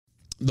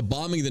the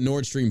bombing of the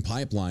Nord Stream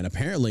pipeline,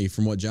 apparently,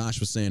 from what Josh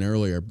was saying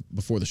earlier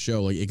before the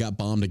show, like it got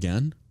bombed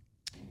again.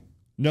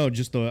 No,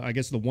 just I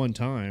guess the one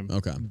time.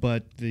 Okay.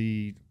 But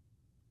the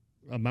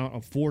amount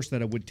of force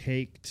that it would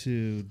take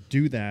to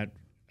do that,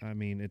 I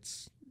mean, it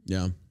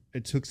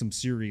took some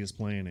serious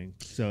planning.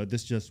 So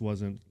this just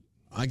wasn't.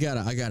 I got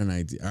an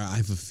idea. I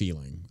have a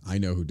feeling. I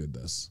know who did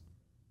this.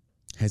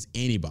 Has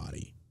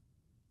anybody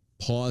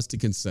paused to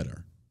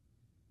consider,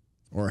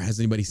 or has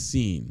anybody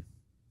seen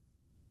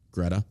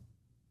Greta?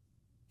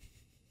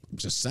 I'm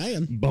just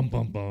saying. Bum,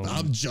 bum, bum.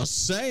 I'm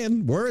just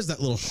saying. Where is that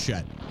little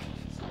shit?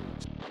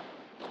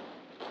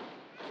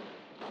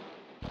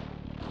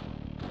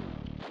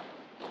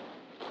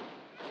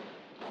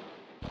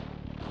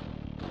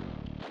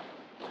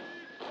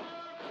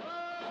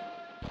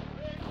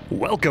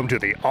 Welcome to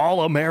the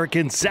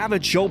All-American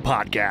Savage Show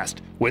podcast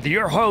with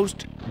your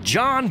host,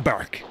 John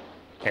Burke,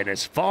 and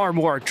his far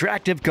more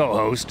attractive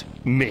co-host,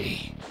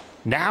 me.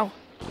 Now,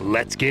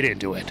 let's get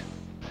into it.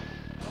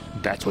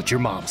 That's what your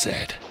mom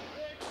said.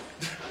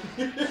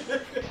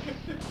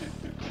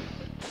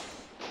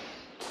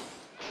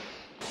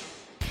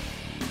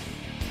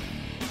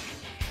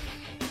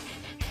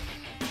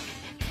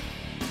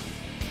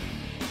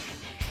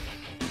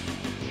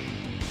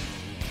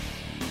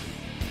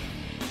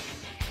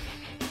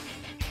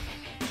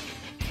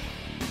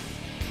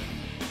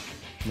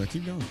 No,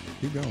 keep going.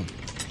 Keep going.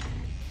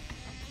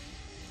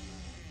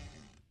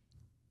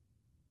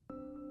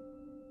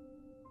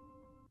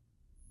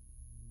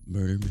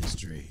 Murder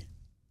mystery.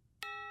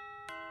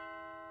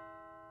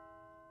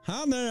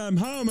 Honey, I'm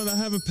home and I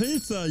have a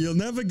pizza. You'll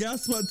never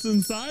guess what's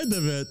inside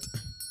of it.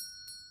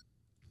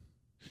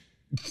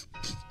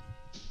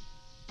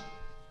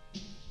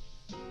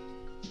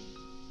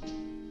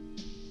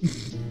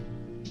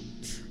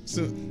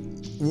 So,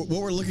 what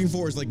we're looking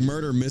for is like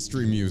murder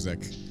mystery music.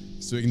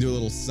 So we can do a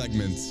little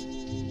segment.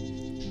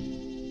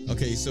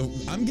 Okay, so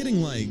I'm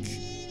getting like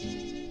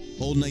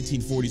old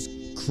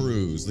 1940s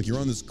cruise. Like you're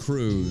on this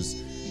cruise,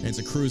 and it's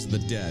a cruise of the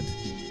dead.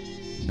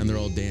 And they're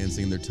all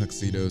dancing in their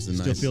tuxedos and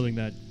Still feeling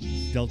that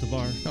Delta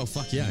bar? Oh,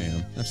 fuck yeah, I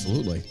am.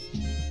 Absolutely.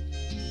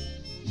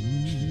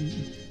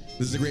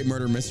 This is a great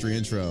murder mystery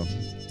intro.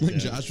 Like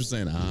Josh was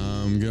saying,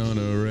 I'm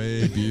gonna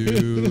rape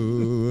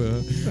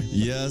you.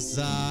 Yes,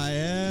 I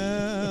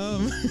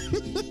am.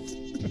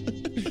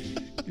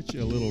 Get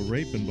you a little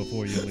raping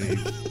before you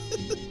leave.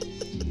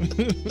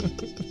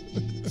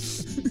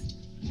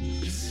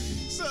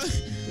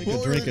 Take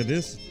a drink of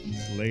this,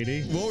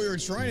 lady. What we were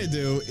trying to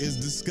do is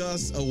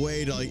discuss a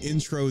way to like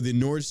intro the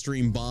Nord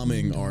Stream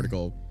bombing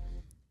article.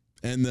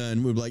 And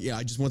then we'd be like, yeah,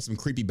 I just want some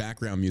creepy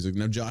background music.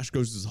 Now Josh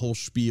goes this whole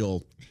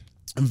spiel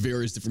of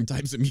various different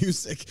types of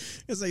music.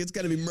 It's like, it's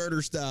got to be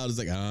murder style. It's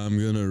like, I'm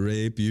going to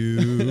rape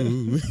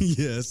you.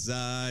 Yes,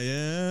 I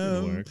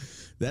am.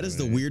 That is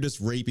the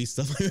weirdest rapey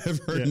stuff I've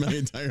ever heard in my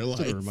entire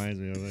life. It reminds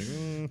me of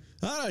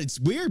like, it's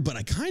weird, but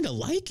I kind of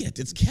like it.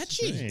 It's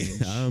catchy.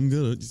 I'm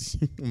going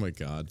to, oh my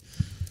God.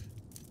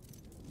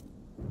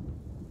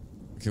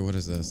 Okay, what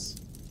is this?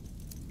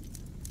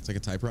 It's like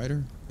a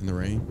typewriter in the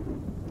rain.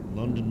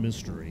 London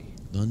Mystery.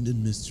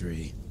 London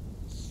Mystery.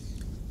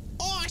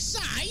 Oh, I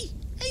say,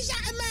 is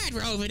that a mad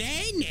rover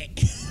there, isn't it?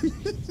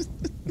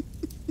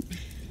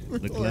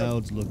 The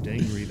clouds looked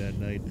angry that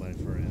night, my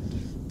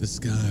friend. The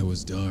sky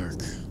was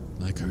dark,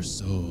 like her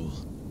soul.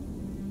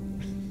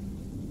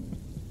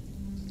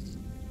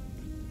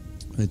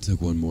 I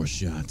took one more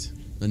shot.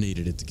 I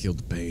needed it to kill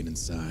the pain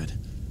inside.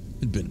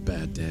 It'd been a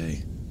bad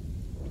day.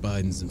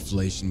 Biden's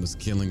inflation was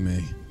killing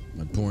me.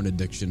 My porn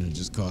addiction had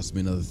just cost me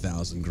another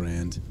 1,000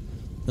 grand.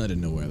 I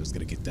didn't know where I was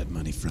gonna get that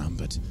money from,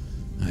 but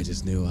I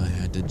just knew I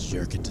had to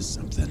jerk it to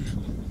something.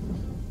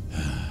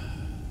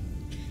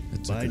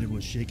 Biden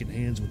was shaking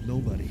hands with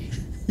nobody.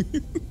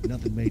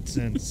 Nothing made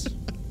sense.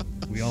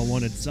 We all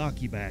wanted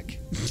Saki back.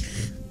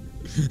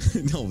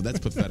 No, that's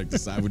pathetic to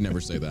say. I would never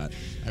say that.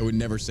 I would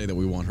never say that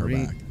we want her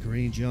back.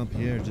 Green jump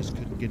here just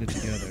couldn't get it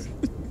together.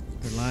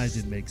 Her lies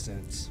didn't make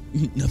sense.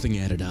 Nothing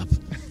added up.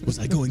 Was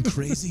I going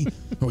crazy?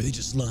 Or were they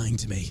just lying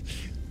to me?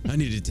 I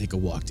needed to take a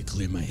walk to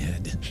clear my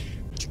head.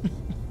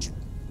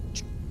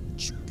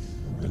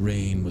 The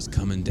rain was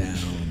coming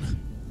down.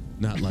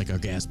 Not like our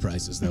gas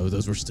prices, though.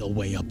 Those were still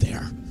way up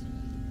there.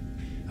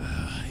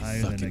 I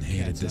fucking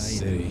hated this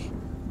city.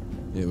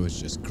 It was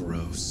just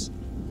gross.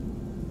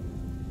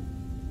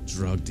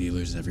 Drug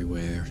dealers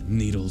everywhere,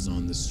 needles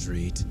on the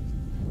street.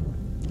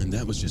 And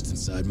that was just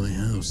inside my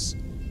house.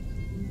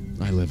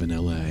 I live in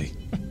L.A.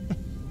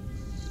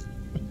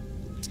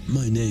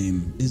 My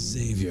name is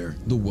Xavier,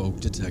 the woke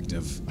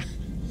detective.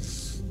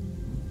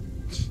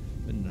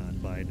 The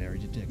non-binary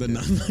detective. The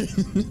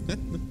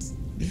non-binary.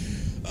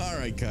 All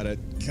right, cut it.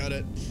 Cut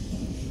it.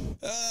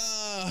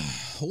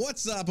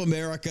 What's up,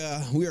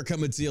 America? We are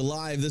coming to you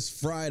live this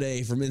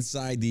Friday from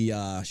inside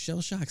the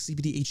Shell Shock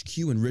CBD HQ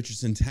in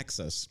Richardson,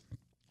 Texas.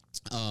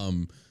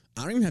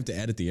 I don't even have to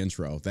edit the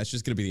intro. That's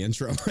just going to be the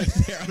intro right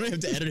there. I don't have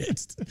to edit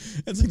it.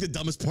 That's like the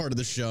dumbest part of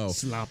the show.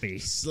 Sloppy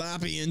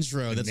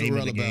intro. That's what we're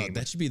all about.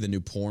 That should be the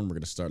new porn we're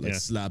going to start. Like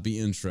sloppy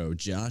intro.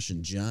 Josh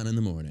and John in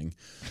the morning.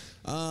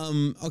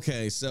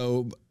 Okay,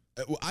 so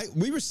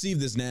we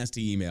received this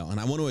nasty email, and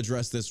I want to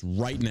address this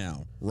right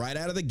now, right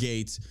out of the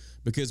gate,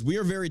 because we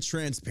are very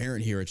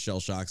transparent here at Shell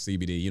Shock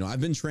CBD. You know, I've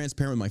been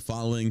transparent with my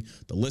following,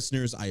 the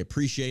listeners. I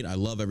appreciate, I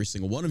love every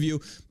single one of you,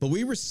 but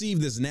we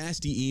received this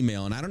nasty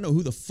email, and I don't know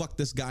who the fuck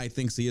this guy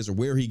thinks he is or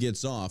where he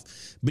gets off,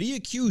 but he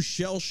accused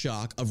Shell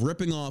Shock of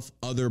ripping off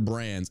other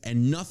brands,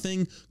 and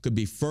nothing could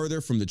be further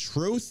from the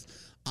truth.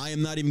 I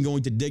am not even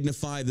going to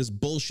dignify this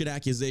bullshit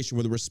accusation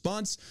with a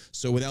response.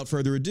 So without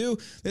further ado,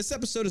 this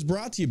episode is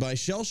brought to you by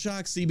Shell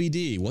Shock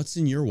CBD. What's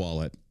in your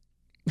wallet?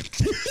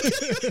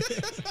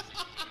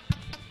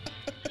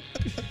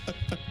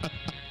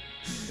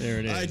 There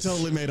it is. I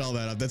totally made all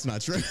that up. That's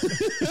not true.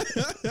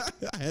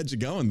 I had you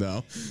going,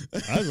 though.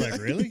 I was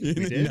like, really? We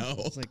did? No. I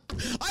was like,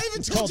 I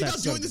even told you I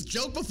was doing this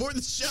joke before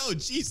the show.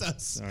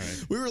 Jesus. All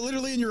right. We were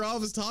literally in your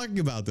office talking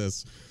about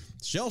this.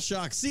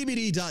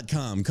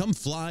 ShellShockCBD.com. Come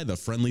fly the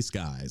friendly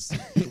skies.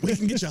 We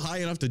can get you high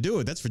enough to do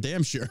it. That's for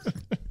damn sure.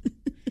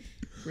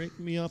 Break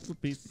me off a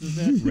piece of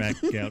that rack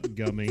out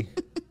gummy.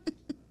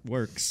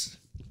 Works.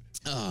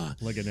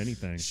 Plug in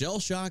anything. Shell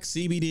Shock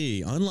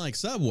CBD. Unlike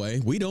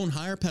Subway, we don't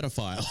hire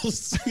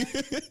pedophiles.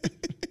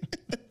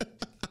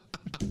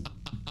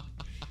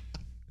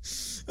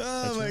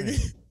 Oh my god.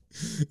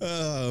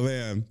 Oh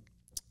man.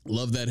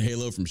 Love that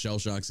Halo from Shell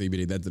Shock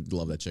CBD.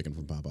 Love that chicken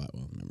from Popeye.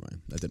 Well, never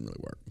mind. That didn't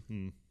really work.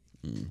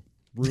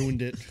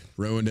 Ruined it.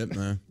 Ruined it.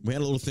 We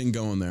had a little thing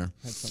going there.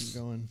 Had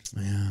something going.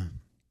 Yeah.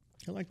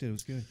 I liked it. It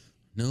was good.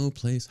 No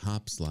place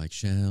hops like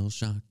Shell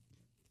Shock.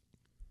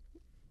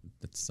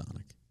 That's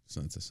Sonic.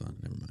 So it's a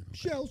Sonic. Never mind.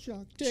 Okay. Shell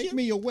Shock, take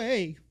me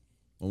away.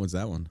 What was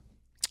that one?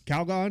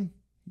 Calgon.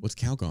 What's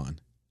Calgon?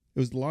 It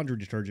was the laundry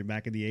detergent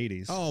back in the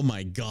 80s. Oh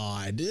my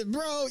god,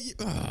 bro!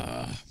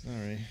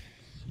 Sorry.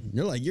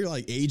 You're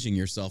like aging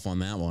yourself on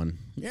that one.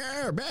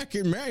 Yeah, back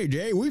in my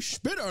day, we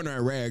spit on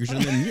our rags,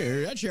 and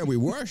then that's how we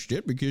washed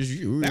it because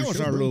that was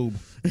our lube.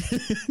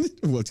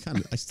 Well, it's kind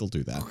of. I still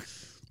do that.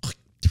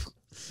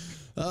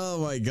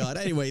 Oh my god.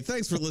 Anyway,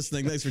 thanks for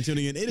listening. Thanks for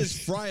tuning in. It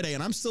is Friday,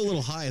 and I'm still a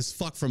little high as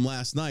fuck from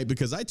last night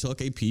because I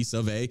took a piece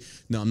of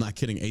no, I'm not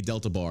kidding, a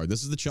Delta bar.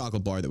 This is the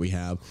chocolate bar that we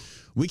have.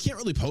 We can't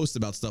really post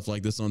about stuff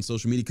like this on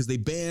social media because they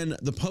ban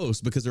the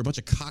post because they're a bunch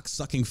of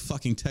cock-sucking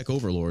fucking tech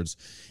overlords.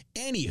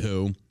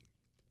 Anywho,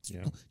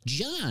 yeah.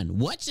 John,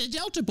 what's a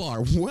Delta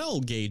bar?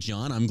 Well, gay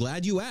John, I'm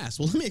glad you asked.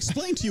 Well, let me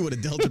explain to you what a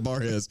Delta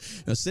bar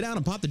is. Now, sit down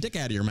and pop the dick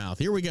out of your mouth.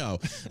 Here we go.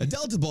 A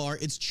Delta bar,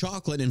 it's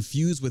chocolate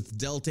infused with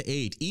Delta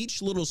 8.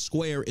 Each little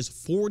square is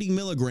 40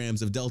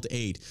 milligrams of Delta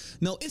 8.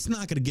 No, it's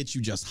not going to get you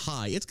just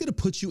high. It's going to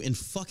put you in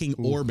fucking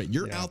orbit.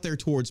 You're out there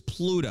towards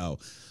Pluto.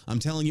 I'm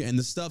telling you, and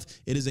the stuff,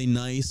 it is a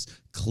nice,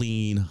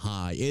 clean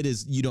high. It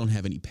is, you don't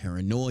have any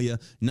paranoia,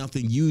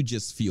 nothing. You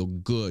just feel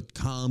good,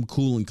 calm,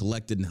 cool, and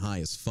collected and high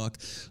as fuck.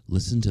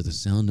 Listen to the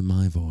sound of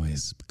my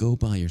voice. Go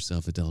buy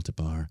yourself a Delta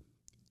bar.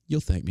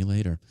 You'll thank me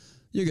later.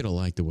 You're going to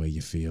like the way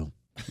you feel.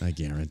 I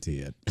guarantee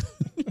it.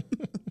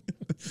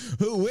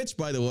 Which,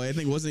 by the way, I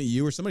think wasn't it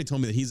you or somebody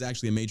told me that he's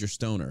actually a major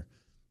stoner.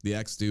 The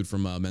ex-dude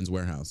from Men's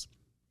Warehouse.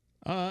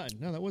 No,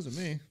 that wasn't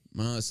me.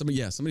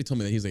 Somebody told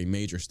me that he's a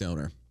major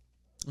stoner.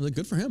 I was like,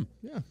 good for him.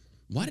 Yeah.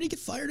 Why did he get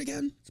fired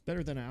again? It's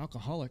better than an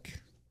alcoholic.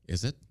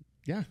 Is it?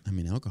 Yeah. I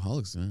mean,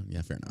 alcoholics,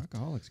 yeah, fair enough.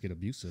 Alcoholics get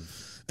abusive.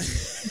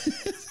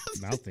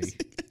 Mouthy.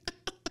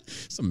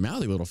 Some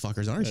mouthy little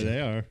fuckers, aren't you?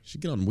 They are.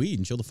 Should get on weed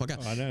and chill the fuck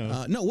out. Oh, I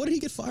know. No, what did he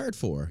get fired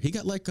for? He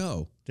got let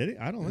go. Did he?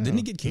 I don't know. Didn't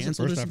he get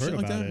canceled or some shit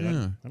like that?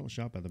 Yeah. I don't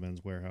shop at the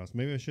Men's Warehouse.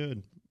 Maybe I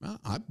should.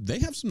 They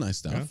have some nice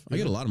stuff. Yeah, I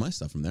get a lot of my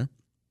stuff from there.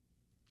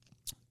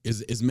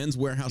 Is Men's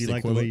Warehouse Do you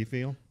like the way you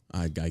feel?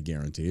 I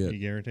guarantee it. You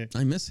guarantee?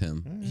 I miss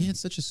him. Right. He had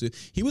such a suit.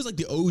 He was like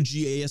the OG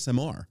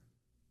ASMR.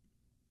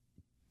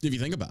 If you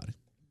think about it.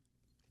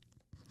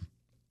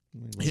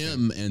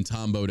 Him and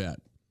Tom Bodette.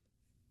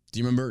 Do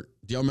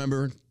y'all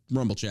remember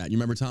Rumble Chat? You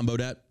remember Tom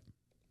Bodette?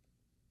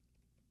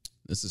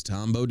 This is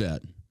Tom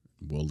Bodette.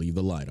 We'll leave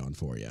the light on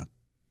for you.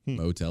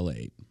 Motel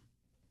 8.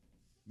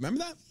 Remember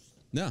that?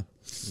 No.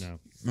 No.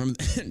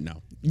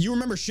 You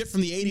remember shit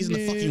from the 80s and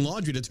the fucking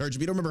laundry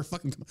detergent. You don't remember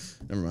fucking...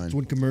 Never mind. It's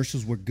when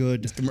commercials were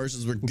good.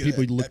 Commercials were good.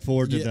 People look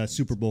forward to the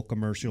Super Bowl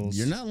commercials.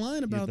 You're not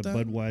lying about that.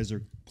 The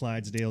Budweiser,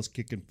 Clydesdales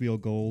kicking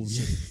field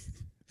goals.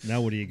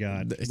 Now what do you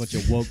got? A bunch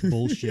of woke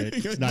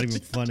bullshit. It's not even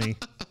funny.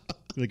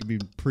 They could be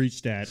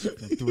preached at for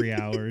 3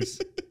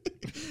 hours.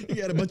 You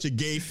got a bunch of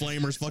gay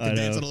flamers fucking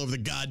dancing all over the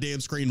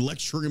goddamn screen,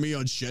 lecturing me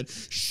on shit.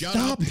 Shut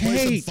up and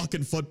play some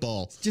fucking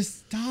football.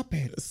 Just stop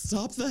it.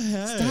 Stop the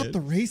hate. Stop the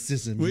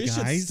racism, we guys.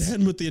 We should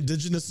stand with the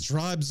indigenous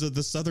tribes of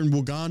the southern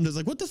Wagandas.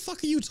 Like, what the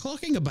fuck are you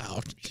talking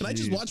about? Can I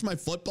just watch my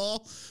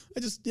football?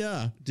 Did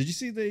you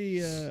see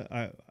the,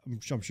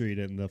 I'm sure you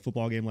didn't, the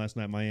football game last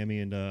night,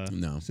 Miami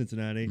and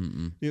Cincinnati?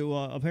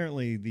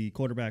 Apparently the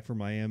quarterback for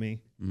Miami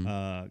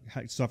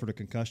suffered a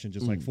concussion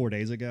just like 4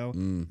 days ago.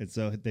 And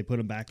so they put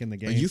him back in the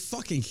game. Are you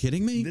fucking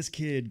kidding me? This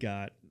kid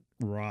got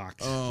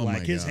rocked. Oh like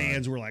my his God.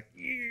 hands were like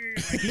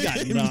he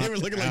got knocked They were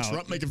looking like out.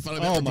 Trump making fun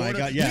of Oh that my reporter.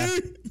 God, yeah.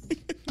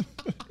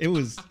 It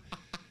was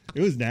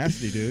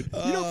nasty, dude.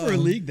 You know, for a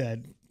league that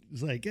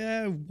is like,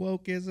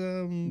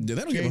 wokeism. Dude,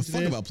 they don't give a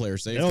fuck about player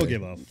safety. They don't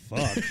give a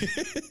fuck.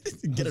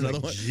 Get another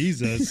one.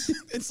 Jesus.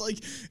 It's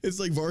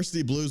like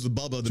Varsity Blues with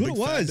Bubba. That's what it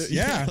was, dude.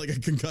 yeah. Like a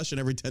concussion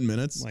every 10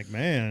 minutes. Like,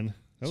 man,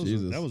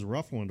 Jesus. that was a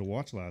rough one to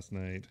watch last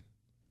night.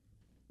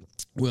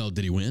 Well,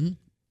 did he win?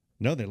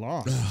 No, they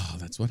lost. Oh,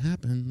 that's what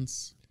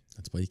happens.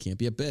 That's why you can't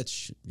be a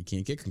bitch. You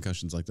can't get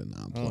concussions like that. No,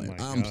 I'm Oh playing.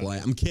 my I'm God.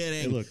 playing. I'm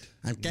kidding.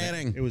 It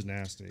kidding. It was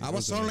nasty. I It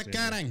was a only nasty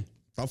game. kidding.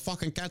 Don't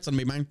fucking cats on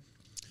me, man.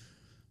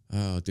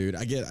 Oh, dude.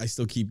 I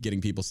still keep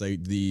getting people say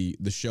the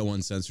show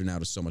Uncensored now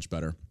is so much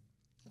better.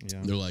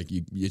 Yeah. They're like,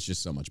 it's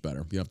just so much better.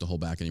 You don't have to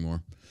hold back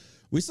anymore.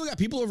 We still got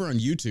people over on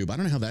YouTube. I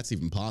don't know how that's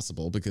even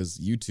possible because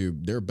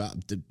YouTube,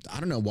 I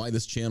don't know why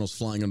this channel's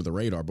flying under the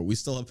radar, but we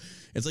still have,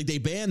 it's like they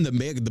banned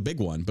the big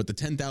one, but the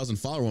 10,000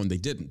 follower one, they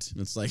didn't.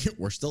 And it's like,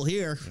 we're still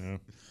here. Yeah.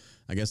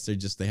 I guess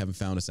they haven't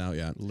found us out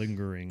yet.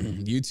 Lingering.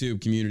 YouTube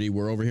community,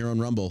 we're over here on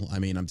Rumble. I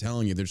mean, I'm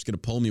telling you, they're just going to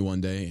pull me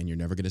one day and you're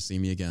never going to see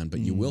me again,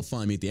 but you will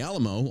find me at the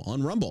Alamo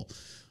on Rumble.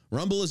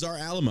 Rumble is our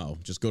Alamo.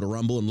 Just go to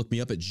Rumble and look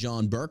me up at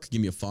John Burke. Give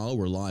me a follow.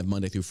 We're live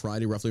Monday through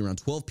Friday, roughly around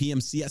 12 p.m.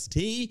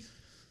 CST.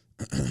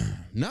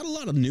 Not a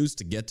lot of news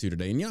to get to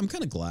today. And yeah, I'm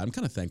kind of glad. I'm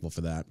kind of thankful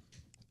for that.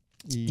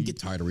 I get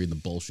tired of reading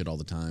the bullshit all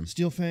the time.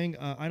 Steel Fang,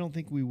 I don't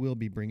think we will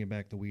be bringing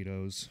back the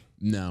Weedos.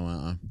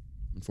 No,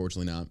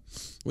 unfortunately not.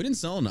 We didn't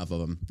sell enough of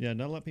them. Yeah,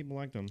 not a lot of people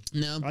liked them.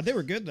 No. They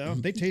were good, though.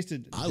 They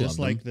tasted I just loved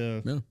like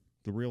them.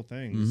 the real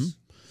things.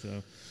 So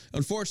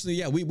Unfortunately,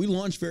 yeah, we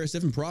launched various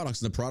different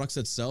products, and the products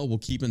that sell we'll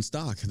keep in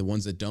stock. The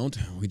ones that don't,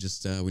 we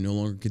just we no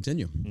longer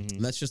continue. And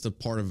that's just a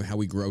part of how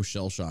we grow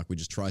Shell Shock. We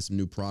just try some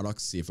new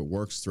products, see if it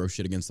works, throw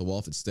shit against the wall.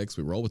 If it sticks,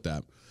 we roll with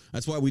that.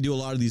 That's why we do a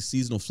lot of these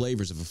seasonal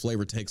flavors. If a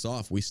flavor takes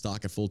off, we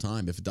stock it full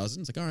time. If it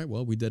doesn't, it's like, all right,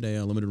 well, we did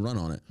a limited run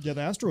on it. yeah,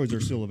 the asteroids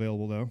are still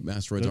available though.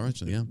 Asteroids are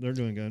actually, yeah. They're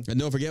doing good. And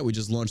don't forget, we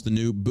just launched the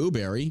new Boo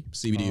Berry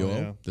CBD Oh,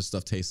 oil. yeah. This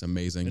stuff tastes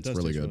amazing. It It's does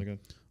really taste good. really good.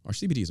 Our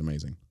CBD is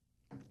amazing.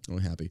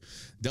 Really happy.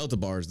 Delta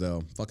bars,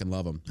 though, fucking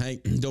love them.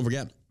 Hey, don't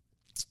forget,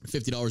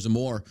 $50 or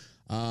more.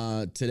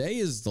 Today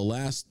is the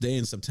last day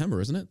in September,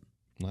 isn't it?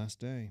 Last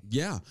day.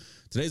 Yeah.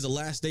 Today's the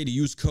last day to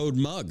use code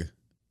MUG.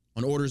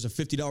 On orders of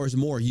 $50 or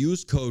more,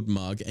 use code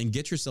MUG and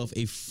get yourself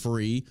a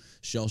free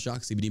Shell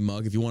Shock CBD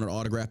mug. If you want it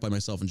autographed by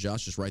myself and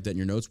Josh, just write that in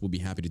your notes. We'll be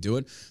happy to do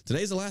it.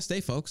 Today's the last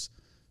day, folks.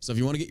 So if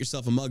you want to get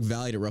yourself a mug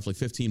valued at roughly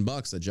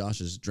 $15 that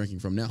Josh is drinking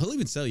from now, he'll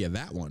even sell you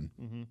that one.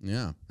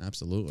 Yeah,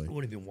 absolutely. I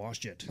wouldn't even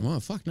wash it. Well,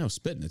 fuck no,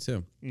 spit in it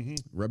too.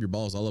 Rub your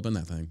balls all up in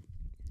that thing.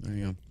 There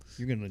you go.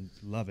 You're gonna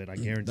love it. I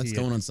guarantee. That's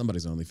going on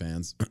somebody's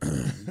OnlyFans.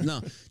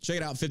 No, check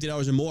it out.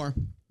 $50 or more.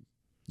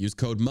 Use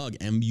code MUG,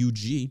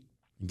 M-U-G,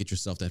 and get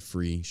yourself that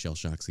free Shell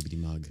Shock CBD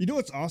mug. You know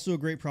what's also a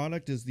great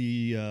product is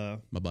the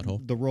My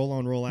butthole. the roll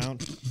on roll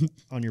out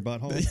on your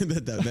butthole.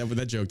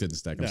 that joke didn't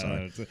stick. I'm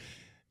sorry.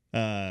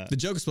 No, The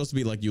joke is supposed to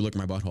be like, you lick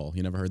my butthole.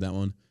 You never heard that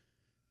one?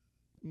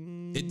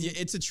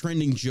 It's a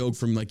trending joke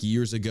from like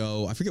years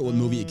ago. I forget what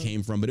movie it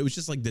came from, but it was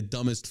just like the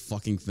dumbest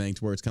fucking thing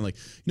to where it's kind of like,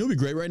 you know what'd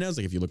be great right now? It's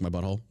like, if you lick my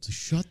butthole. It's like,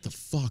 shut the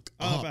fuck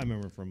up. I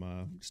remember from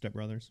Step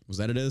Brothers. Was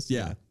that it is?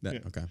 Yeah.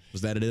 Okay.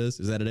 Was that it is?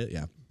 Is that it?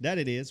 Yeah. That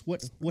it is.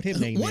 What him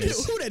name What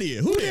is? who that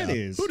is? Who that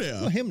is? Who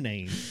that? What him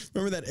name?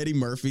 Remember that Eddie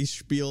Murphy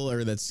spiel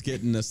or that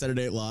skit in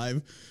Saturday Night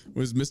Live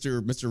was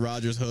Mr.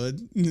 Rogers' Hood?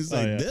 And he's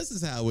like, yeah. this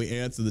is how we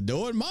answer the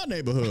door in my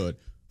neighborhood.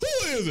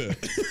 Who is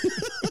it?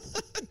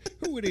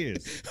 Who it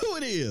is? Who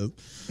it is?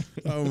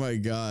 Oh my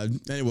God.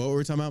 Anyway, what were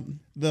we talking about?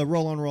 The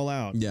roll on roll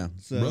out. Yeah.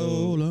 So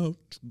Roll up.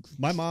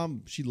 my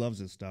mom, she loves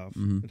this stuff.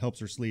 It helps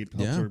her sleep,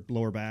 helps Yeah. her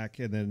lower back,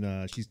 and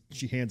then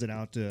she hands it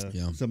out to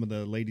Yeah. some of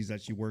the ladies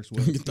that she works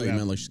I with. thought you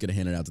meant like she's gonna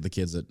hand it out to the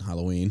kids at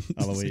Halloween.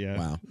 Halloween, yeah.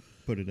 Wow.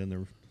 Put it in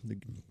the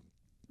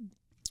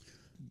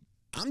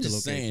I'm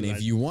just saying, location.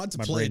 if you want to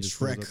My play a brain just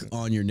froze trick open.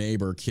 on your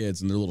neighbor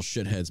kids and their little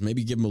shitheads,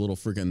 maybe give them a little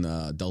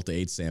freaking Delta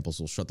 8 sample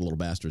so we'll shut the little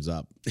bastards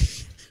up.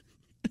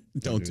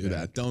 Don't do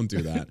that. Don't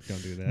do that.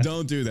 Don't do that.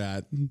 Don't do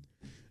that.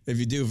 If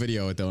you do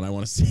video it though, and I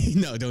want to see,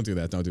 no, don't do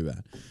that. Don't do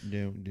that.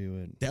 Don't do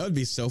it. That would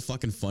be so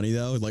fucking funny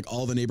though. Like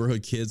all the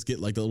neighborhood kids get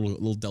like the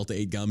little Delta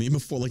 8 gummy, and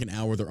before like an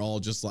hour, they're all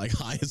just like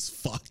high as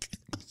fuck.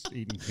 Just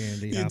eating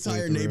candy. The halfway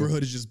entire through.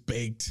 neighborhood is just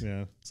baked.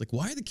 Yeah. It's like,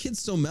 why are the kids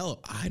so mellow?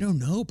 I don't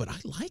know, but I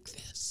like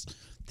this.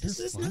 This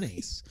They're is funny.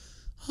 nice.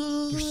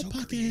 Hot so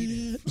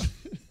pocket.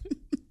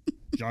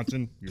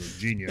 Johnson, you're a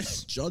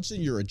genius.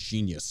 Johnson, you're a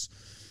genius.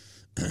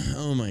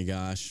 Oh my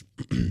gosh.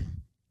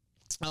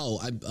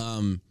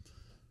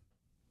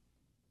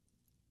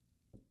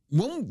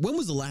 When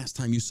was the last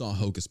time you saw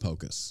Hocus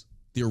Pocus,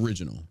 the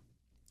original?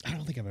 I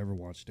don't think I've ever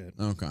watched it.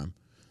 Okay.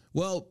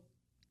 Well,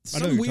 I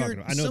know some what you're weird. talking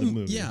about. I know the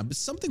movie. Yeah, but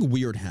something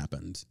weird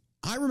happened.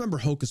 I remember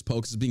Hocus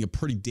Pocus as being a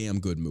pretty damn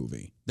good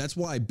movie. That's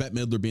why Bette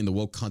Midler, being the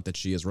woke cunt that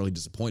she is, really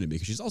disappointed me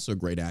because she's also a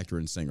great actor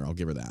and singer. I'll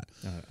give her that.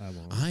 I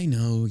won't. I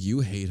know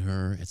you hate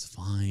her. It's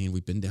fine.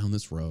 We've been down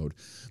this road.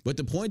 But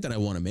the point that I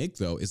want to make,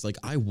 though, is like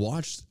I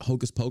watched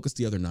Hocus Pocus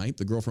the other night.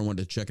 The girlfriend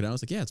wanted to check it out. I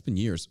was like, yeah, it's been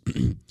years.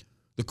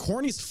 The The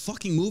corniest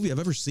fucking movie I've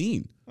ever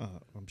seen.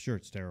 I'm sure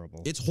it's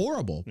terrible. It's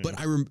horrible. Yeah. But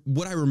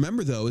what I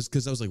remember, though, is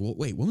because I was like, well,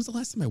 wait, when was the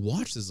last time I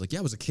watched this? Like, yeah,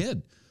 I was a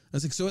kid. I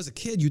was like, so as a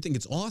kid, you think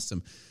it's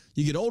awesome.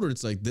 You get older,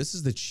 it's like, this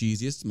is the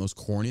cheesiest, most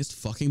corniest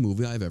fucking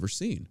movie I've ever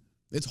seen.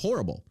 It's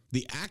horrible.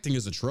 The acting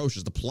is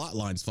atrocious. The plot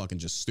line's fucking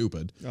just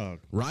stupid.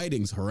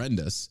 Writing's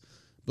horrendous.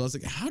 But I was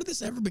like, how did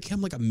this ever become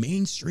like a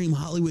mainstream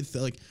Hollywood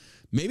thing? Like,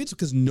 maybe it's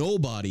because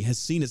nobody has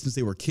seen it since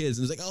they were kids.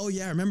 And it's like, oh,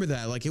 yeah, I remember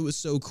that. Like, it was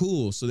so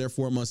cool. So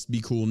therefore, it must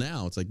be cool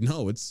now. It's like,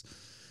 no, it's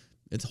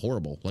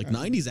horrible. Like,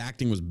 90s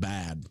acting was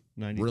bad.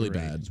 Really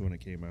bad. That's when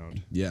it came out.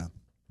 Yeah.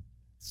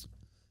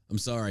 I'm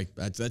sorry.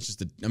 That's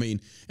just, and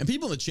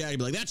people in the chat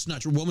be like, that's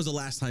not true. When was the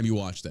last time you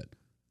watched it?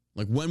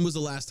 Like, when was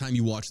the last time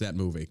you watched that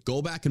movie?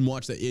 Go back and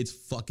watch that. It's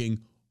fucking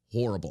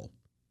horrible.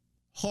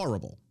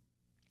 Horrible.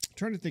 I'm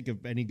trying to think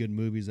of any good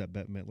movies that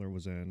Bette Midler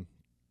was in.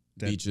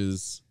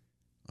 Beaches.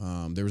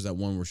 There was that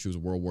one where she was a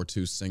World War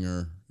II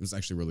singer. It was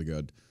actually really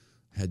good.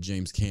 Had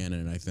James Caan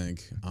in it, I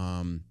think.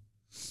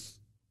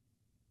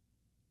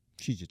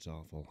 She's just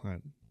awful.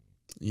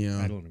 Yeah,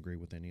 I don't agree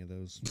with any of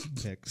those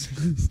picks.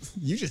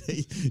 you just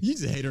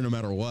hate her no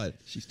matter what.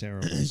 She's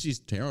terrible. She's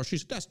terrible.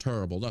 That's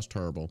terrible. That's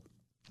terrible.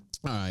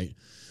 All right.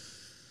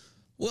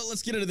 Well,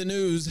 let's get into the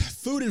news.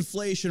 Food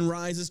inflation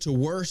rises to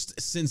worst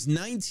since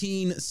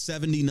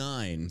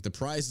 1979. The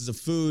prices of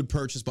food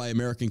purchased by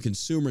American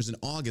consumers in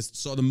August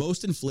saw the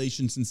most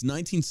inflation since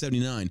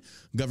 1979,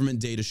 government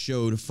data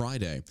showed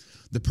Friday.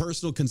 The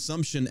Personal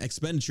Consumption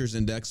Expenditures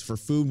Index for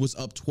food was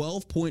up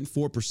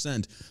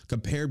 12.4%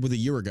 compared with a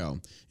year ago,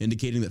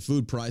 indicating that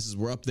food prices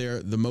were up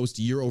there the most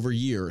year over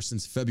year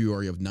since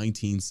February of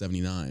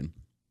 1979.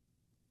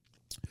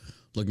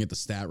 Looking at the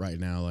stat right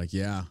now, like,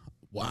 yeah,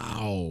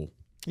 wow.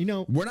 You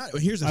know, we're not.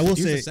 Here's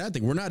the sad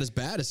thing: we're not as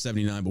bad as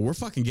 79, but we're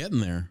fucking getting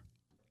there.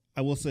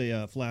 I will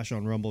say, Flash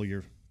on Rumble.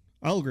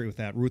 I'll agree with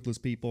that. Ruthless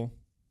People.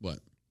 What?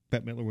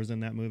 Bette Midler was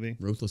in that movie.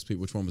 Ruthless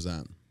People. Which one was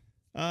that?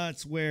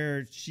 It's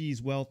where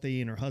she's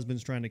wealthy and her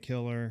husband's trying to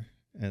kill her,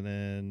 and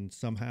then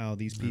somehow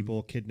these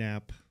people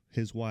kidnap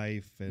his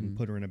wife and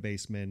put her in a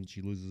basement. And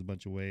she loses a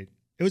bunch of weight.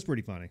 It was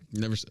pretty funny.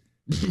 Never.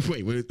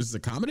 Wait, this is a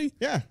comedy?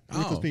 Yeah,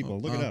 Ruthless People.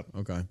 Look it up.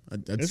 Okay,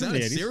 it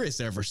sounded serious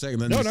there for a second.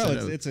 Then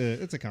it's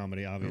a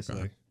comedy, obviously.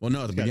 Okay. Well,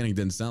 no, at the beginning it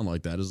didn't sound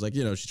like that. It was like,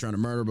 she's trying to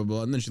murder, blah,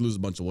 blah, and then she loses a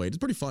bunch of weight. It's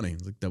pretty funny.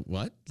 It's like, that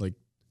what? Like,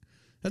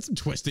 that's some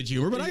twisted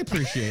humor, but I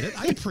appreciate it.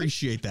 I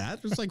appreciate that.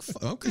 It's like,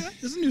 okay,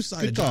 there's a new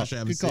side of Josh I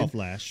haven't seen. Good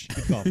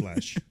call,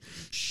 Flash.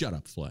 Shut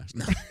up, Flash.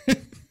 No.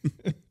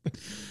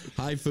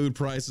 High food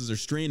prices are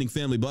straining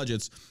family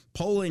budgets.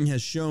 Polling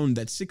has shown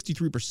that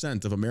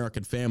 63% of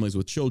American families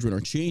with children are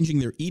changing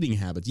their eating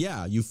habits.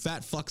 Yeah, you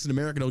fat fucks in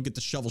America don't get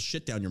to shovel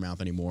shit down your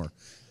mouth anymore.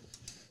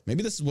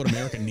 Maybe this is what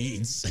America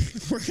needs.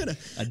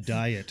 A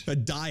diet. A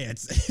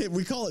diet.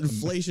 We call it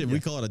inflation. Yeah. We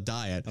call it a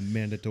diet. A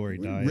mandatory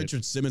diet.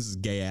 Richard Simmons'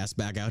 gay ass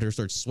back out here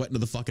starts sweating to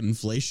the fucking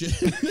inflation.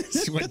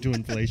 Sweating to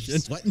inflation.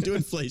 Sweating to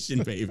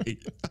inflation, baby.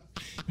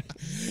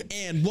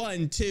 And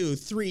 1, 2,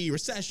 3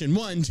 recession.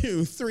 1,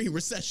 2, 3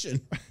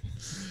 recession.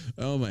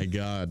 Oh my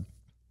God.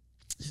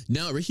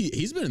 No,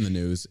 he's been in the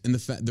news. And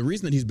the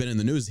reason that he's been in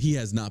the news, he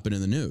has not been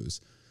in the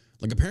news.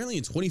 Like, apparently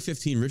in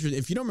 2015,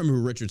 if you don't remember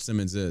who Richard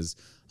Simmons is,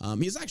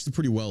 he's actually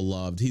pretty well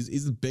loved.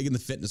 He's big in the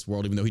fitness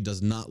world, even though he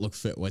does not look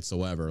fit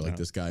whatsoever. Like,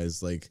 this guy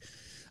is like,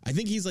 I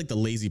think he's like the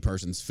lazy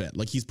person's fit.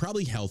 Like, he's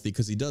probably healthy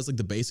because he does like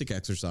the basic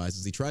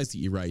exercises. He tries to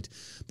eat right.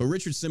 But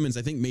Richard Simmons,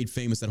 I think, made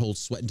famous that whole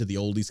sweating to the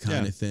oldies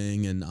kind of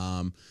thing. And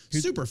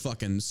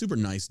super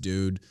nice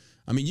dude.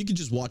 I mean, you could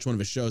just watch one of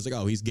his shows like,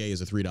 oh, he's gay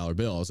as a $3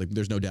 bill. I was like,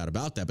 there's no doubt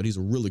about that, but he's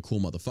a really cool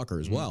motherfucker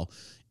as well.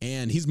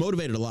 And he's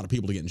motivated a lot of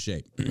people to get in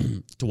shape.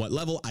 To what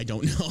level? I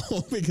don't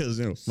know because,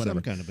 whatever.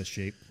 Some kind of a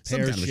shape.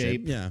 Pear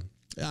shape. Yeah.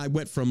 I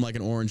went from like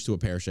an orange to a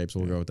pear shape, so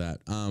we'll go with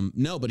that.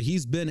 No, but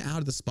he's been out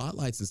of the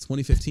spotlight since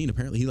 2015.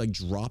 Apparently, he like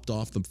dropped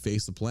off the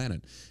face of the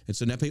planet. And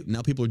so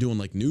now people are doing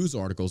like news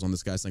articles on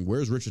this guy saying,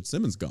 where's Richard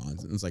Simmons gone?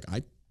 And it's like,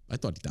 I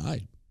thought he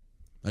died.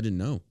 I didn't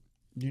know.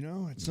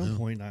 At some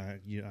point, I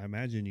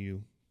imagine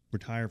you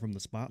retire from the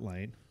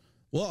spotlight.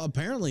 Well,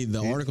 apparently the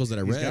articles that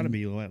I read, he's got to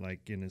be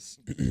like in his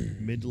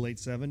mid to late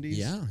 70s.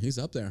 Yeah, he's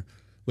up there.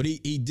 But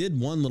he did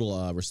one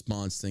little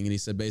response thing, and he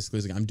said basically,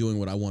 he's like, I'm doing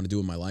what I want to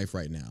do in my life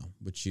right now.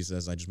 But she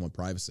says, I just want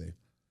privacy.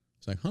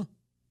 It's like, huh?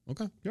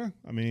 Okay. Yeah,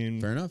 I mean,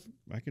 fair enough.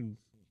 I can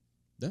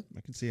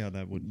see how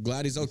that would.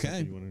 Glad he's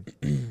okay.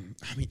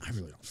 I mean, I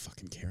really don't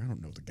fucking care. I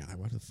don't know the guy.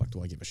 Why the fuck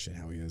do I give a shit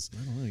how he is?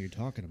 I don't know. You're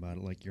talking about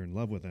it like you're in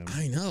love with him.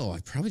 I know. I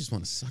probably just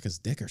want to suck his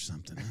dick or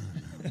something.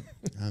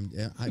 I don't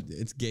know.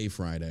 It's Gay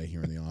Friday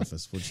here in the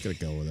office. We're just going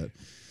to go with it.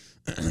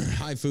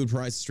 High food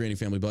prices, straining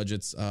family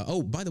budgets.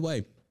 By the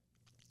way,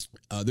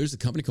 there's a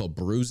company called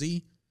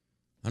Bruzy.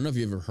 I don't know if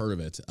you've ever heard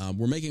of it.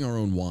 We're making our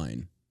own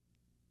wine.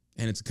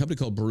 And it's a company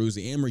called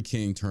Bruzy. Amory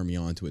King turned me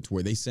on to it, to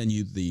where they send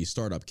you the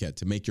startup kit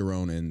to make your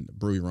own and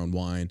brew your own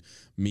wine,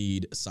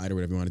 mead, cider,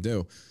 whatever you want to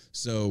do.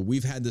 So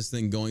we've had this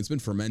thing going. It's been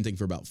fermenting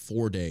for about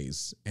 4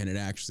 days, and it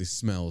actually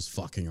smells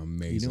fucking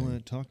amazing. You know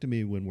what? Talk to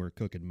me when we're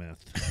cooking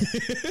meth.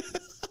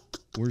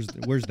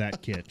 Where's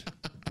that kit?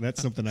 That's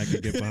something I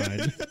could get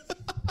behind.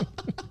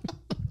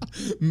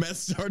 Meth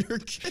starter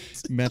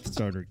kit. Meth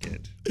starter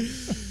kit.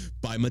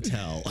 By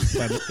Mattel.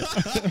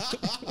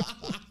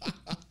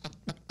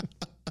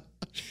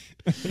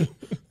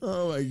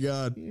 Oh my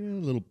God. Yeah,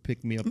 a little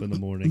pick me up in the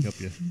morning, help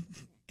you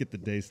get the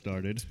day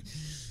started.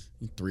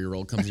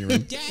 3-year-old comes in your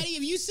room. Daddy,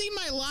 have you seen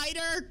my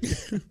lighter?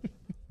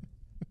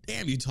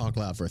 Damn, you talk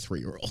loud for a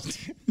 3-year-old.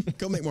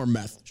 Go make more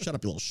meth. Shut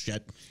up, you little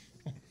shit.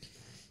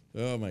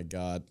 Oh my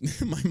God.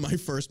 my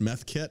first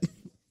meth kit.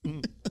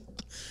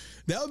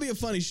 That would be a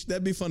funny.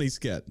 That'd be a funny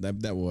skit.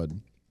 That would.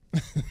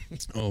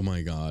 Oh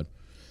my God.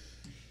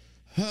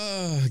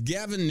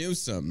 Gavin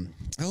Newsom.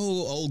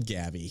 Oh, old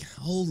Gavy.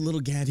 Old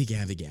little Gavy.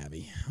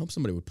 I hope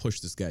somebody would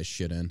push this guy's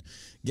shit in.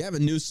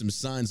 Gavin Newsom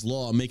signs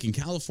law making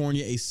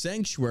California a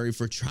sanctuary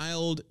for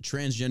child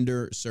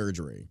transgender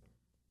surgery.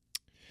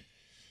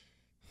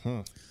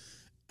 Huh.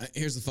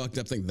 Here's the fucked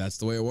up thing. That's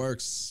the way it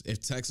works.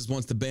 If Texas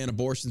wants to ban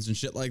abortions and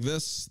shit like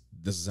this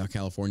is how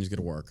California's going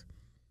to work.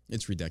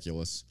 It's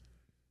ridiculous.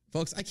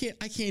 Folks, I can't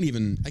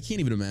even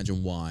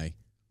imagine why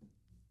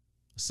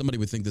somebody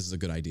would think this is a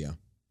good idea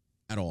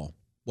at all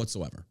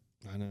whatsoever.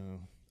 I know.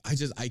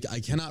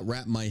 I cannot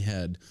wrap my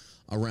head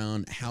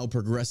around how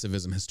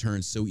progressivism has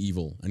turned so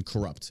evil and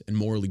corrupt and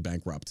morally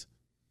bankrupt.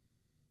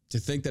 To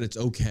think that it's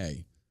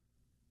okay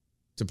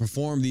to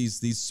perform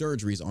these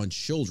surgeries on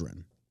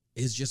children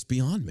is just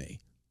beyond me.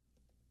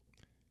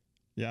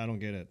 Yeah, I don't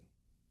get it.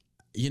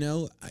 You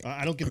know,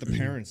 I don't get the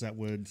parents that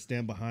would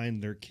stand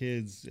behind their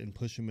kids and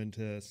push them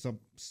into something.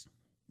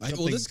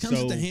 Well, this comes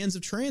at the hands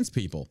of trans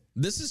people.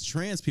 This is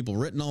trans people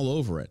written all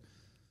over it.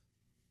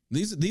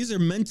 These are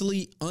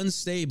mentally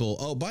unstable.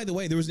 Oh, by the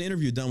way, there was an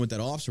interview done with that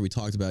officer we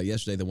talked about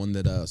yesterday, the one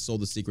that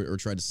sold the secret or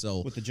tried to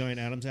sell. With the giant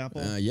Adam's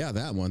apple? Yeah,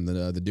 that one.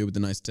 The dude with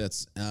the nice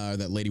tits.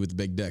 That lady with the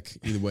big dick.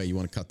 Either way, you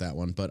want to cut that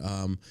one. But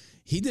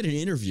he did an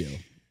interview.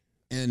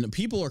 And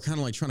people are kind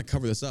of like trying to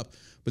cover this up.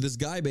 But this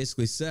guy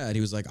basically said, he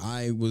was like,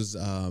 I was,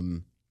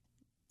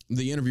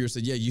 the interviewer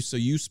said, yeah,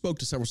 you spoke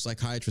to several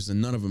psychiatrists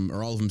and none of them,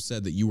 or all of them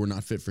said that you were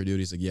not fit for duty.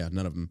 He's like, yeah,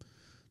 none of them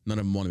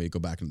wanted me to go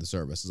back into the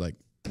service. It's like,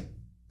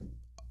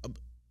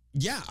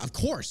 yeah, of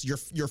course.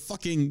 You're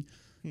fucking,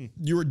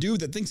 you're a dude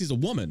that thinks he's a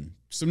woman.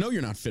 So no,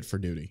 you're not fit for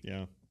duty.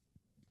 Yeah.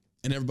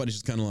 And everybody's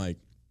just kind of like,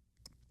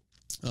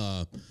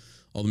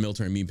 all the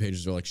military meme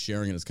pages are like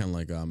sharing it. It's kind of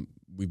like,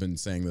 we've been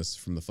saying this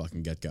from the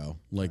fucking get-go.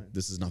 Like, right.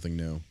 This is nothing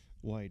new.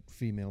 White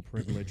female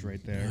privilege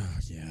right there.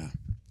 Yeah.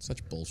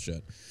 Such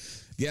bullshit.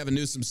 Gavin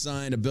Newsom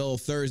signed a bill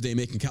Thursday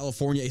making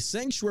California a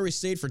sanctuary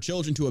state for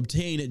children to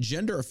obtain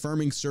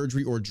gender-affirming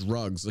surgery or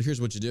drugs. So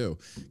here's what you do.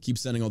 Keep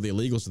sending all the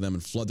illegals to them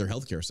and flood their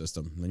healthcare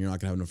system. Then you're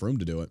not going to have enough room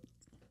to do it.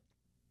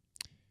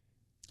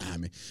 I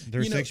mean,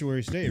 they're a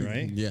sanctuary state,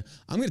 right? Yeah.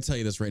 I'm going to tell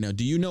you this right now.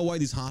 Do you know why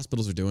these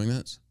hospitals are doing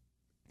this?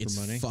 It's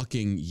money?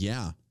 Fucking,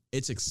 yeah.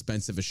 It's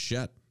expensive as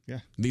shit. Yeah.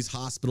 These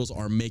hospitals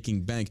are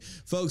making bank.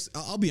 Folks,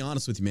 I'll be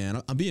honest with you,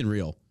 man. I'm being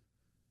real.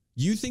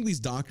 You think these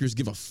doctors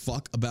give a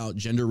fuck about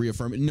gender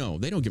reaffirming? No,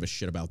 they don't give a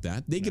shit about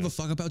that. They give a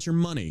fuck about your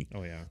money.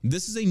 Oh, yeah.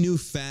 This is a new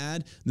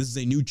fad. This is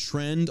a new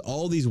trend.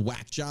 All these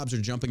whack jobs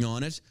are jumping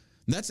on it.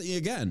 That's,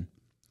 again,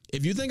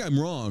 if you think I'm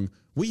wrong,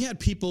 we had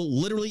people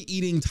literally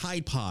eating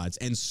Tide Pods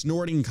and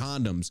snorting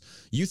condoms.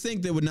 You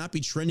think they would not be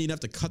trendy enough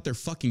to cut their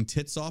fucking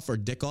tits off or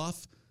dick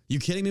off? You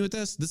kidding me with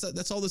this?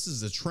 That's all this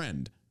is, a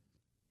trend.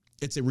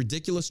 It's a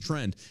ridiculous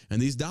trend.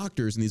 And these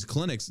doctors and these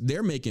clinics,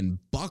 they're making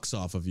bucks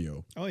off of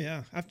you. Oh,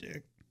 yeah.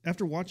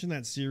 After watching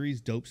that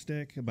series, Dope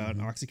Stick, about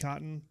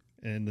Oxycontin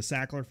and the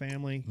Sackler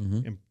family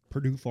and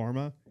Purdue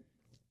Pharma,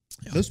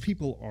 those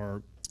people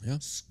are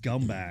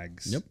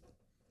scumbags. Yep.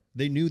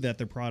 They knew that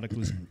their product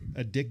was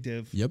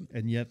addictive,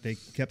 and yet they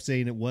kept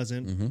saying it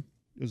wasn't. It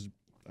was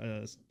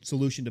a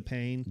solution to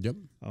pain. Yep.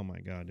 Oh,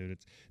 my God, dude.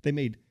 They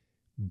made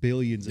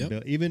billions and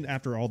billions. Even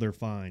after all their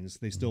fines,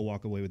 they still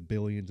walk away with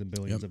billions and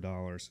billions of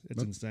dollars.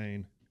 It's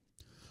insane.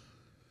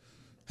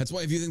 That's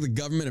why if you think the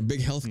government and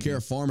big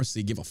healthcare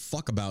pharmacy give a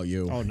fuck about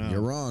you, you're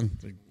wrong.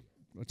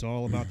 It's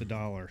all about the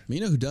dollar.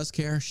 You know who does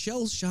care?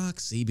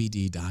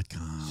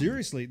 ShellshockCBD.com.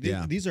 Seriously,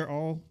 these are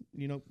all,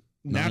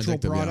 natural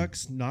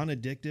products,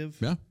 non-addictive.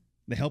 Yeah.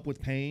 They help with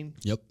pain.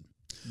 Yep.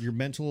 Your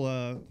mental...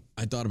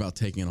 I thought about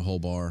taking a whole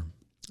bar.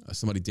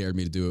 Somebody dared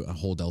me to do a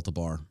whole Delta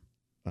bar.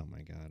 Oh,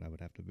 my God. I would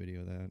have to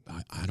video that.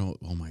 I don't...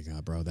 Oh, my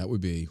God, bro. That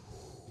would be...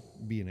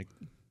 Be in a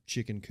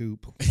chicken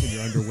coop in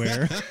your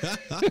underwear.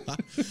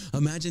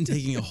 Imagine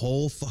taking a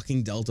whole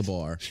fucking Delta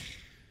bar.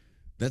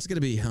 That's going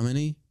to be how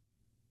many?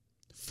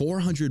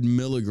 400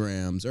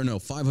 milligrams. Or no,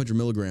 500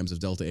 milligrams of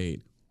Delta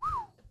 8.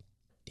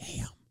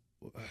 Damn.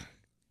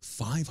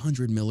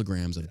 500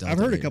 milligrams of Delta 8. I've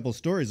heard a couple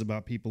stories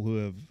about people who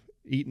have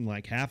eaten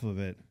like half of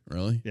it.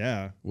 Really?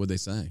 Yeah. What'd they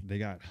say? They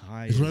got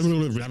high. Who's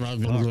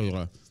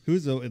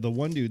the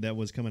one dude that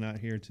was coming out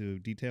here to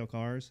detail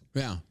cars?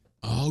 Yeah.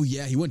 Oh,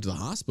 yeah. He went to the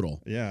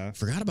hospital. Yeah.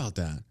 Forgot about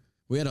that.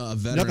 We had a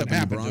veteran Nothing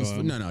happened in the Bronx.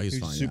 to him. No, he's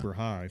fine. Super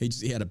high.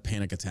 He had a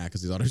panic attack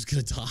because he thought he was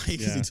going to die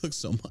because he took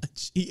so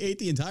much. He ate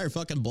the entire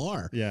fucking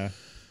bar. Yeah.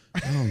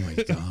 Oh my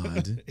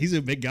God. He's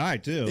a big guy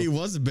too. He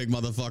was a big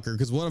motherfucker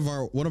because one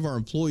of our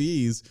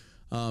employees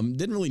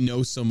Didn't really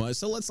know so much.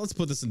 So let's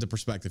put this into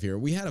perspective here.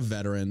 We had a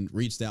veteran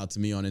reached out to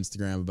me on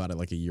Instagram about it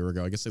like a year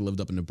ago. I guess they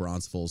lived up in New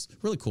Braunfels.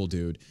 Really cool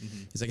dude.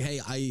 He's like, hey,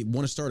 I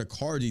want to start a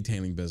car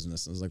detailing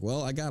business. I was like,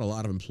 well, I got a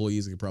lot of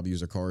employees that could probably use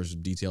their cars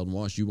detailed and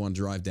washed. You want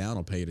to drive down?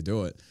 I'll pay you to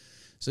do it.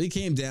 So he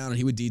came down and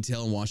he would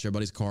detail and wash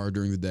everybody's car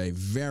during the day.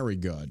 Very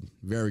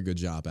good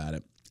job at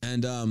it.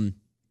 And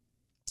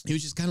he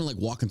was just kind of like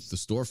walking through the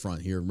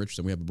storefront here in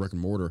Richardson. We have a brick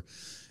and mortar.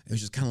 It was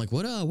just kind of like,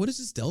 what is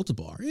this Delta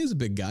bar? He was a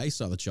big guy. He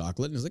saw the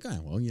chocolate and he was like,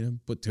 oh, well,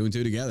 put 2 and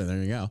 2 together. There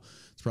you go.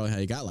 It's probably how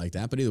you got like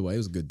that. But either way, he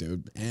was a good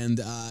dude. And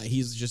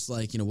he's just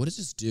like, what does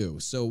this do?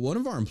 So one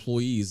of our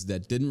employees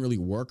that didn't really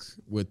work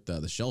with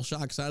the shell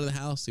shock side of the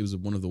house, he was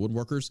one of the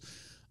woodworkers.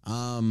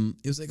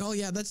 He was like, oh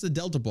yeah, that's the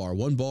Delta bar.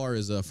 One bar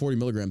is 40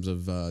 milligrams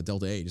of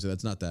Delta 8. So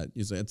that's not that.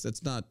 He's like,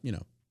 it's not,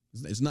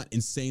 it's not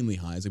insanely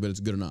high. He's like, but it's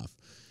good enough.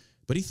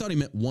 But he thought he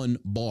meant one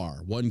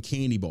bar, one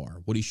candy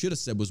bar. What he should have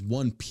said was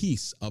one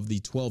piece of the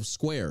 12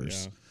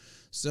 squares. Yeah.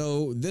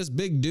 So this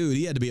big dude,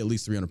 he had to be at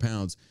least 300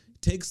 pounds,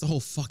 takes the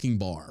whole fucking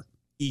bar,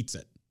 eats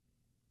it.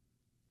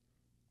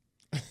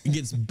 It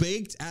gets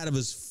baked out of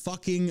his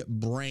fucking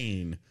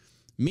brain.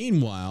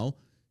 Meanwhile,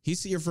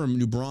 he's here from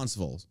New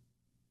Braunfels.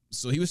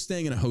 So he was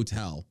staying in a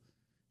hotel.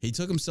 He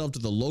took himself to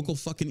the local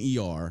fucking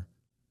ER.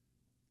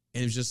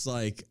 And it was just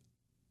like,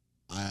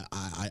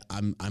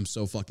 I'm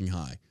so fucking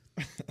high.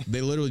 They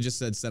literally just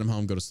said, send him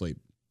home, go to sleep.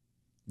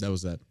 That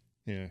was that.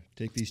 Yeah,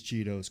 take these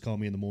Cheetos, call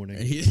me in the morning.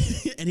 And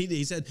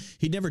he said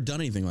he'd never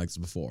done anything like this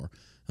before. I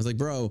was like,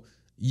 bro,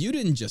 you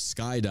didn't just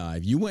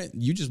skydive.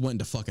 You just went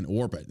into fucking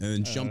orbit and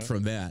then jumped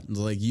from that. And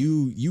like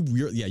you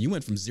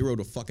went from 0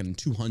 to fucking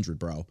 200,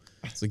 bro.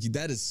 It's like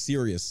that is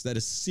serious. That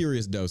is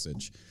serious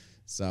dosage.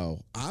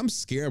 So I'm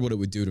scared what it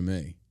would do to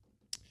me.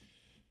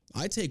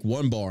 I take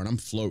one bar and I'm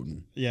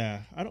floating. Yeah,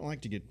 I don't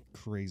like to get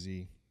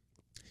crazy highs.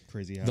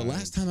 The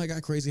last time I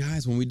got crazy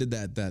highs when we did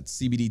that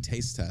CBD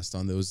taste test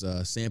on those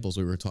samples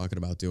we were talking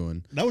about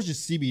doing. That was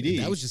just CBD.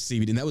 That was just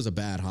CBD, and that was a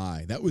bad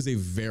high. That was a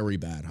very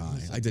bad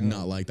high. I did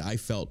not like that. I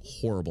felt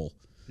horrible.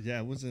 Yeah,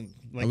 it wasn't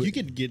like you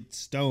could get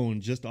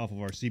stoned just off of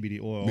our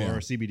CBD oil or our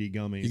CBD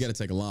gummies. You got to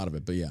take a lot of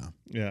it, but yeah.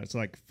 Yeah, it's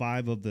like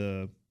 5 of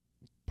the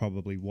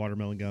probably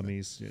watermelon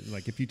gummies.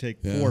 Like if you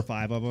take 4 or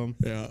 5 of them,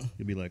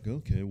 you'll be like,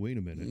 okay, wait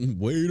a minute.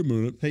 Wait a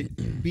minute. Hey,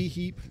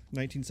 B-Heap,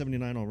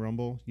 1979 on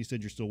Rumble. You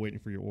said you're still waiting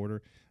for your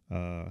order.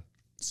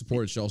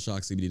 Support at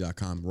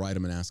shellshockcbd.com. Write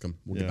them and ask them.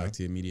 We'll get back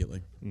to you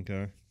immediately.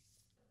 Okay.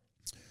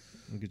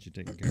 We'll get you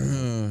taken care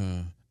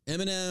of.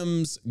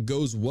 M&M's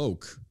goes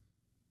woke.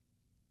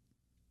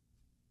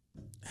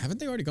 Haven't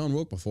they already gone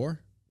woke before?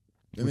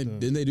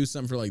 Didn't they do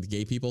something for like the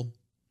gay people?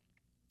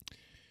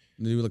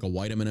 Did they do like a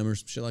white M&M or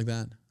some shit like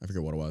that? I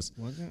forget what it was.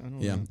 Was it? I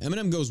don't know.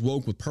 M&M goes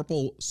woke with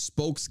purple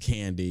spokes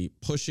candy,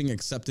 pushing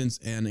acceptance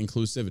and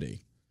inclusivity.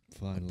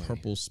 Finally.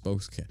 Purple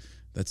spokes candy.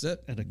 That's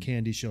it. And a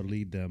candy shall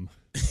lead them.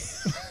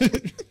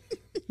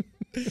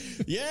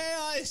 Yea,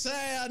 I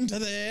say unto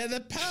thee,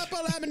 the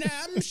purple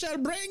M&M shall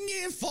bring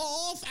ye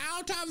forth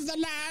out of the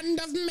land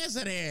of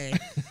misery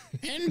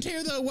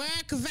into the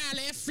work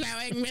valley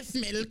flowing with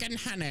milk and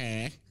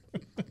honey.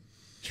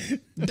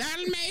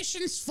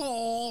 Dalmatians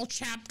 4,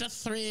 chapter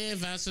 3,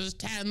 verses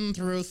 10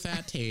 through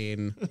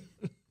 13.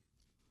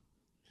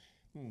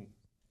 Oh,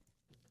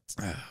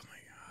 my God.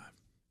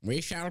 We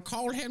shall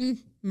call him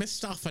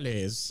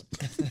Mistopheles.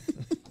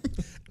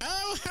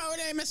 Oh,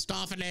 holy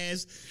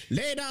Mistopheles,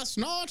 lead us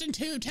not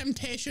into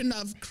temptation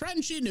of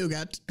crunchy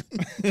nougat.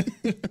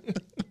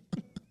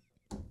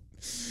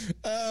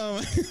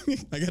 Oh,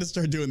 I gotta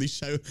start doing these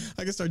shows.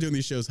 I gotta start doing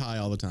these shows high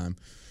all the time.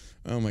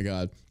 Oh my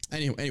God.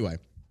 Anyway,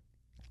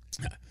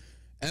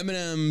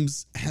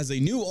 M&M's has a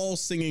new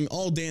all-singing,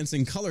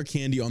 all-dancing color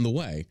candy on the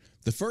way.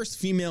 The first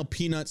female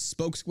peanut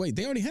spokes. Wait,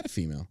 they already had a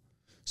female.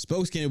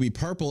 Spokes candy will be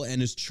purple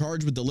and is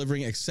charged with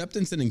delivering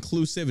acceptance and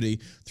inclusivity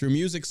through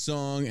music,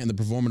 song, and the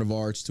performative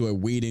arts to a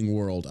waiting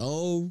world.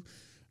 Oh,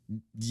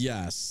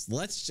 yes.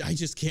 I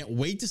just can't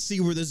wait to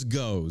see where this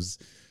goes.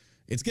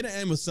 It's going to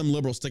end with some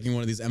liberal sticking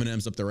one of these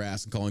M&Ms up their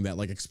ass and calling that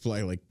like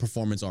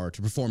performance art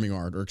or performing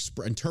art or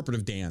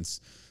interpretive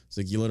dance. It's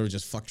like you literally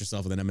just fucked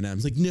yourself with an M&M.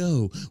 It's like,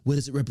 no, what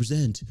does it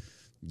represent?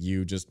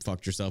 You just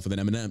fucked yourself with an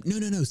M&M.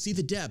 No. See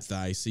the depth.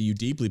 I see you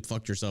deeply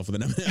fucked yourself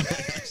with an M&M.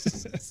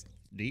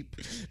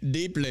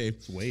 Deeply.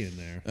 It's way in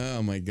there.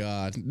 Oh my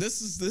God. This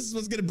is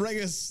what's gonna bring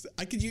us.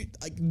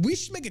 We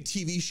should make a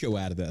TV show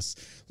out of this.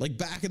 Like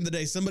back in the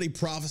day, somebody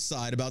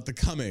prophesied about the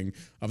coming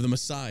of the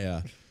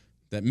Messiah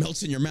that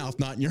melts in your mouth,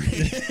 not in your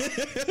hand.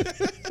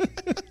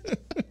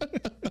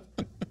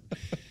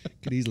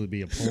 Could easily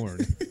be a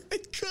porn.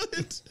 It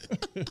could.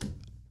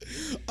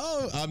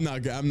 Oh, I'm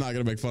not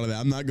gonna make fun of that.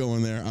 I'm not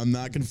going there. I'm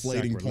not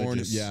conflating porn.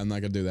 Yeah, I'm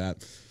not gonna do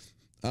that.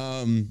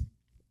 Oh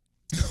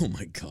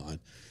my God.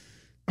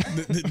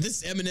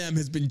 This M&M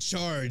has been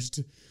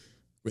charged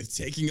with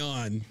taking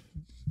on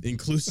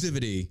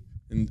inclusivity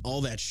and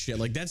all that shit.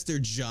 Like that's their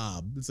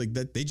job. It's like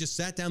that they just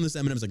sat down. This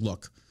M&M's like,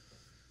 look,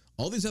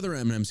 all these other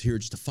M&Ms here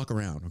just to fuck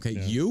around. Okay,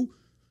 yeah.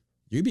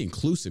 You be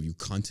inclusive, you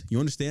cunt. You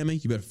understand me?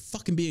 You better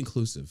fucking be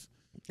inclusive.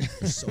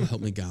 So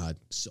help me God.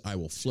 So I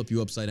will flip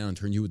you upside down and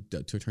turn you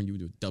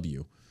into a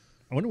W.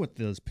 I wonder what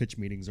those pitch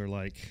meetings are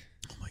like.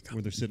 Oh my God.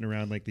 Where they're sitting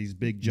around like these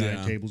big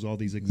giant tables, all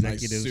these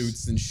executives. Nice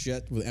suits and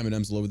shit with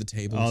M&Ms all over the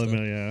table. All of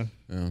them,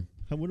 yeah.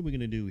 What are we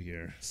going to do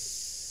here?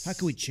 How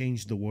can we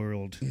change the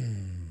world?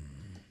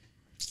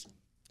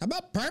 How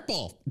about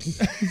purple?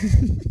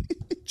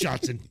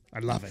 Johnson, I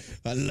love it.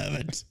 I love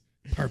it.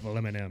 Purple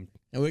M&M.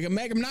 And we can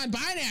make them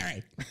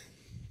non-binary.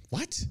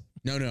 What?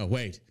 No,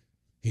 wait.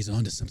 He's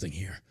onto something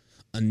here.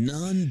 A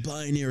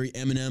non-binary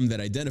M&M that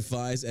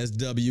identifies as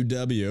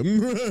WW.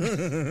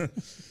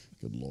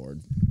 Good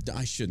Lord.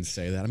 I shouldn't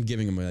say that. I'm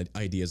giving him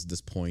ideas at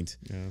this point.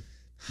 Yeah.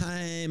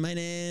 Hi, my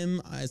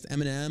name is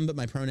M&M, but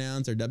my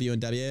pronouns are W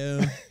and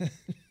W.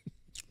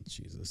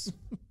 Jesus.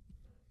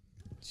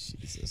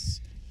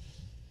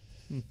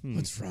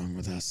 What's wrong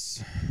with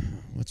us?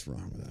 What's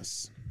wrong with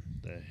us?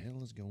 The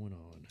hell is going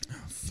on?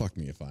 Oh, fuck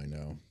me if I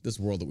know. This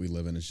world that we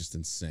live in is just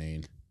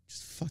insane.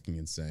 Just fucking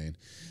insane.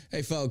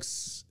 Hey,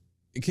 folks,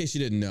 in case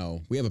you didn't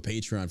know, we have a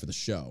Patreon for the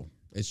show.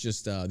 It's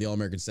just the All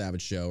American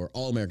Savage Show or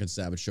All American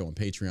Savage Show on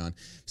Patreon.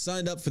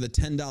 Signed up for the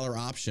 $10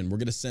 option. We're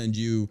going to send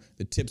you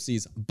the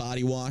Tipsy's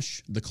body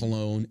wash, the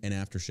cologne, and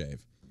aftershave.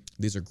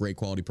 These are great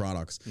quality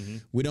products.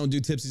 We don't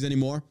do Tipsy's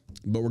anymore,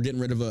 but we're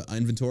getting rid of an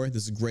inventory.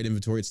 This is great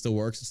inventory. It still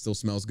works. It still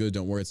smells good.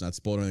 Don't worry. It's not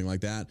spoiled or anything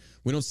like that.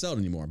 We don't sell it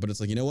anymore, but it's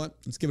like, you know what?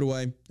 Let's give it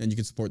away, and you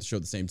can support the show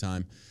at the same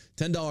time.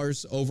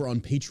 $10 over on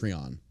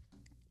Patreon.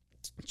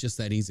 Just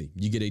that easy.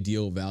 You get a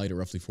deal valued at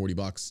roughly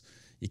 $40.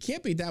 You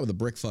can't beat that with a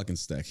brick fucking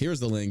stick. Here's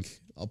the link.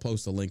 I'll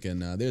post a link in.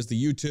 There's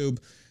the YouTube.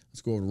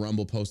 Let's go over to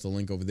Rumble, post a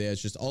link over there.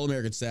 It's just All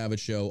American Savage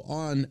Show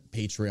on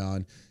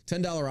Patreon.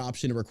 $10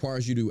 option. It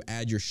requires you to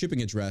add your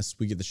shipping address.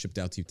 We get this shipped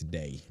out to you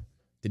today.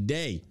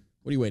 Today.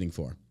 What are you waiting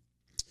for?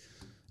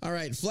 All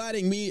right.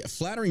 Flattering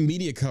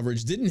media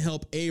coverage didn't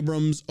help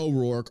Abrams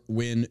O'Rourke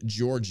win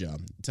Georgia.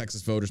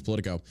 Texas voters,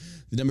 Politico.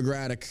 The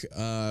Democratic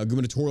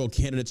gubernatorial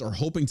candidates are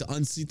hoping to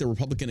unseat their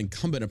Republican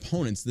incumbent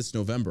opponents this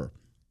November.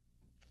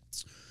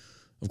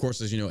 Of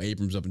course, as you know,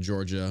 Abrams up in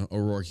Georgia,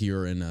 O'Rourke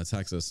here in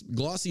Texas.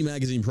 Glossy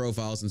magazine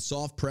profiles and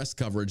soft press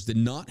coverage did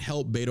not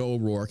help Beto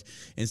O'Rourke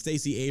and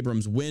Stacey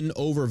Abrams win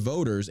over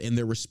voters in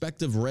their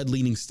respective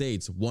red-leaning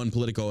states, one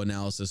Politico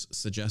analysis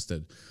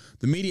suggested.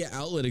 The media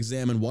outlet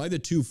examined why the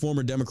two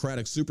former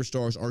Democratic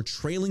superstars are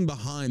trailing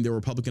behind their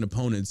Republican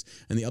opponents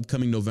in the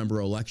upcoming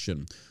November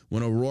election,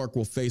 when O'Rourke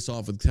will face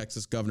off with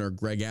Texas Governor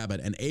Greg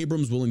Abbott, and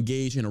Abrams will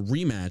engage in a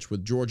rematch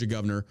with Georgia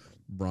Governor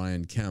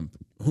Brian Kemp,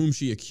 whom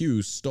she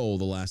accused stole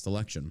the last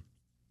election.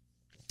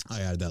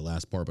 I added that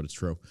last part, but it's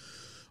true.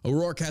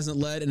 O'Rourke hasn't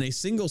led in a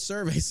single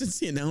survey since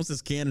he announced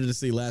his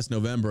candidacy last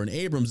November, and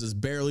Abrams is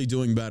barely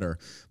doing better.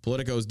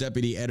 Politico's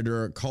deputy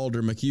editor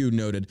Calder McHugh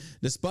noted,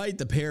 despite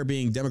the pair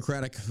being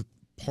Democratic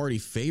Party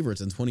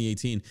favorites in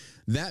 2018,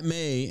 that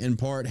may in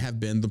part have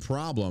been the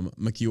problem,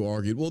 McHugh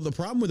argued. Well, the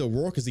problem with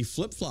O'Rourke is he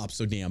flip-flops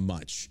so damn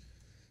much.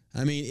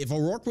 I mean, if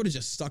O'Rourke would have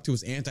just stuck to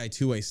his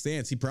anti-two-way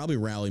stance, he'd probably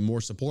rally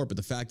more support. But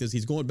the fact is,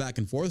 he's going back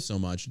and forth so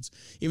much. It's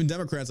even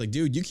Democrats like,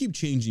 dude, you keep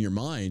changing your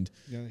mind.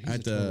 Yeah,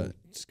 he's a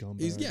scumbag.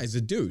 He's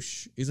a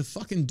douche. He's a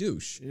fucking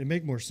douche. It'd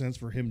make more sense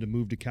for him to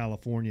move to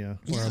California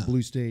or a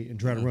blue state and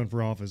try to run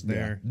for office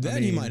there.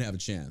 Then he might have a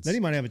chance. Then he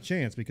might have a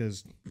chance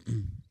because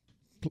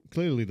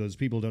clearly those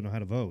people don't know how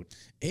to vote.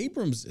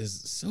 Abrams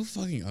is so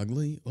fucking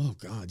ugly. Oh,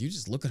 God. You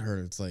just look at her,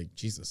 it's like,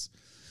 Jesus.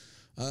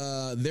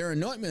 Their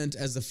anointment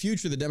as the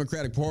future of the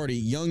Democratic Party,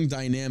 young,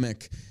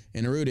 dynamic,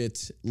 and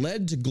erudite,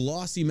 led to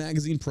glossy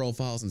magazine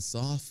profiles and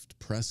soft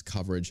press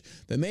coverage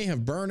that may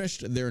have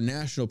burnished their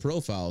national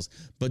profiles,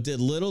 but did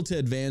little to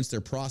advance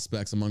their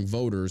prospects among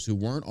voters who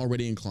weren't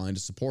already inclined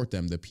to support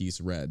them, the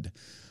piece read.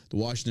 The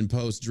Washington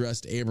Post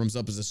dressed Abrams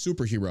up as a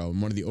superhero in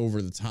one of the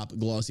over-the-top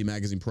glossy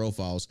magazine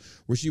profiles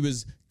where she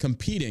was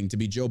competing to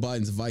be Joe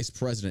Biden's vice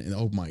president. And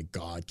oh, my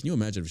God, can you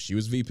imagine if she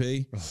was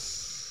VP?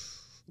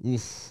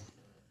 Oof.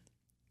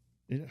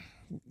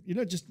 You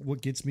know, just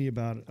what gets me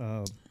about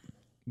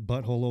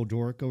Butthole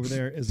O'Rourke over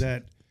there is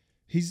that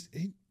he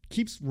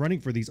keeps running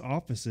for these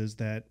offices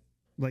that,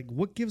 like,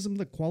 what gives him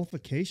the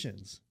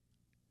qualifications?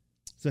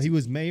 So he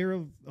was mayor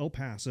of El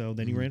Paso,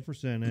 then he ran for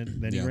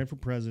Senate, then he ran for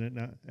president.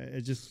 Now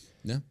it just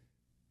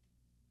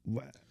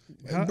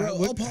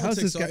all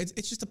politics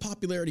it's just a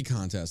popularity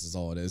contest is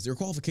all it is. Their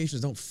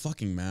qualifications don't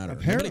fucking matter.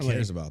 Apparently, nobody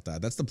cares about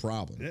that. That's the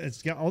problem.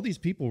 It's got all these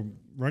people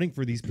running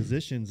for these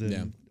positions,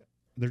 and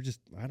they're just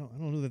I don't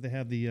know that they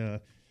have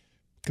the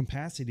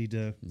capacity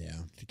to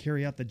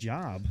carry out the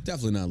job.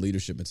 Definitely not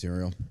leadership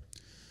material.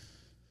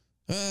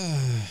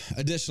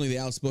 Additionally, the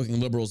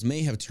outspoken liberals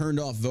may have turned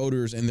off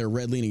voters in their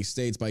red-leaning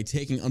states by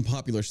taking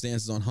unpopular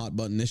stances on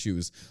hot-button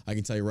issues. I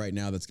can tell you right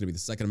now that's going to be the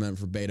Second Amendment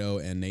for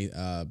Beto, and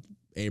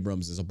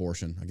Abrams is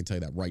abortion. I can tell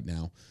you that right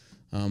now.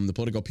 The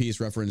Political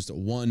piece referenced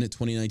one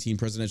 2019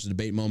 presidential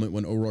debate moment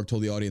when O'Rourke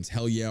told the audience,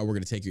 hell yeah, we're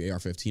going to take you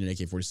AR-15 and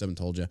AK-47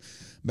 told you.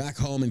 Back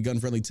home in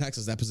gun-friendly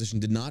Texas, that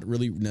position did not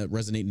really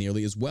resonate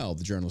nearly as well,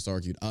 the journalist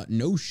argued.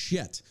 No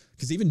shit,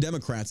 because even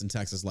Democrats in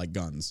Texas like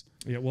guns.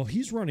 Yeah, well,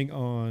 he's running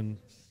on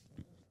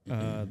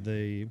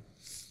the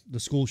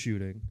school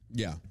shooting.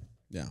 Yeah.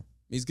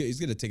 He's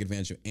going to take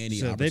advantage of any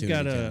So opportunity. they've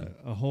got he a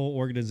can. whole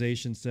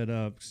organization set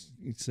up.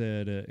 It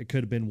said it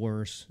could have been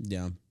worse.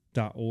 Yeah.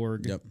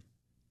 .org. Yep.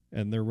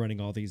 And they're running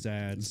all these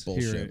ads It's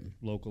bullshit. here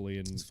locally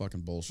and It's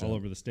fucking bullshit. all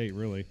over the state.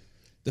 Really,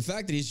 The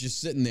fact that he's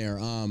just sitting there,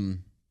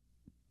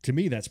 to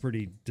me, that's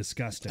pretty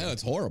disgusting. oh,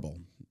 it's horrible.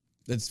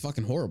 It's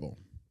fucking horrible.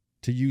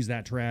 To use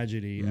that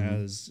tragedy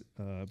Mm-hmm. as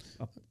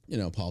You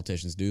know,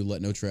 politicians do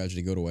let no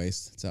tragedy go to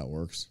waste. That's how it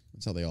works.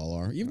 That's how they all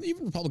are.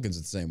 Even Republicans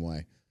are the same way.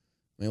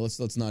 I mean,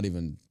 let's not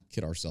even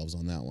kid ourselves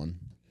on that one.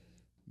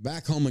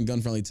 Back home in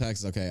gun-friendly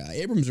Texas, okay,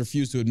 Abrams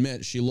refused to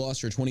admit she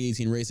lost her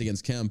 2018 race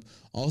against Kemp,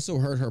 also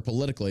hurt her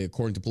politically,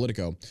 according to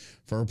Politico.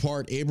 For her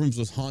part, Abrams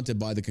was haunted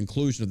by the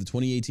conclusion of the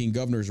 2018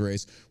 governor's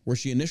race, where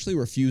she initially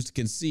refused to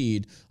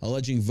concede,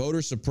 alleging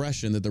voter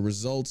suppression that the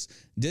results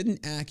didn't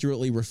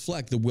accurately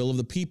reflect the will of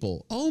the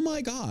people. Oh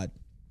my God.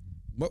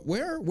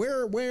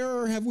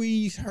 Where have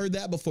we heard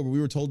that before? We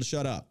were told to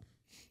shut up.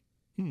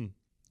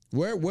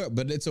 Where,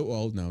 but it's,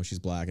 oh no, she's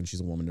black and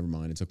she's a woman. Never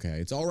mind. It's okay.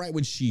 It's all right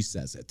when she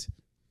says it.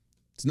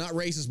 It's not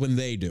racist when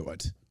they do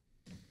it.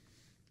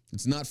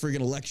 It's not friggin'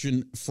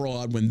 election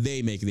fraud when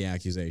they make the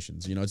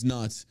accusations. You know, it's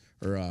not,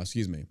 or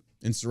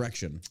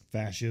insurrection.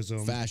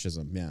 fascism.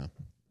 Fascism, yeah.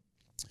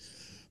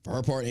 For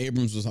her part,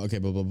 Abrams was, okay,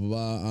 blah, blah,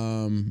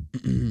 blah, blah.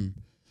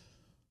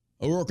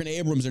 O'Rourke and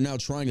Abrams are now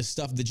trying to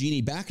stuff the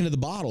genie back into the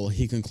bottle,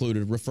 he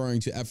concluded, referring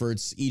to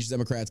efforts each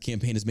Democrat's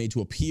campaign has made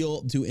to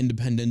appeal to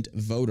independent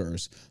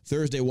voters.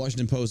 Thursday,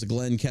 Washington Post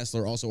Glenn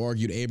Kessler also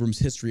argued Abrams'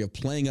 history of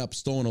playing up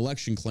stolen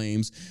election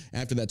claims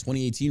after that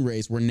 2018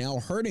 race were now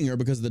hurting her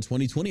because of the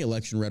 2020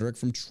 election rhetoric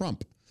from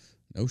Trump.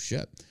 No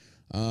shit.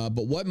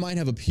 But what might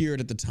have appeared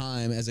at the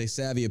time as a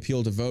savvy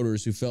appeal to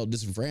voters who felt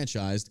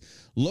disenfranchised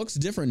looks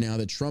different now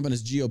that Trump and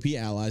his GOP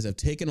allies have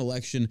taken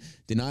election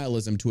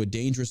denialism to a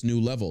dangerous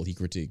new level, he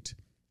critiqued.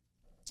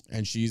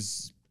 And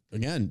she's,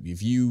 again,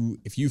 if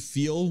you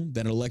feel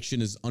that an election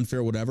is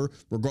unfair, whatever,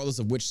 regardless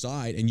of which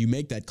side, and you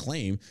make that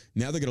claim,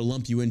 now they're going to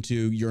lump you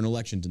into you're an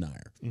election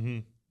denier.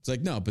 Mm-hmm. It's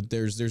like, no, but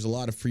there's a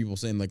lot of people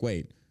saying like,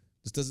 wait,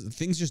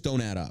 things just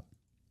don't add up.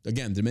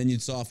 Again, Dominion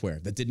software,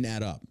 that didn't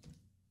add up.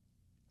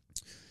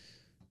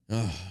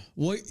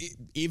 Well,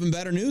 even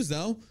better news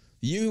though.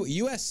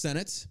 U.S.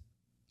 Senate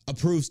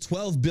approves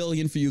 $12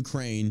 billion for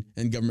Ukraine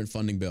and government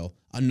funding bill.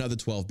 Another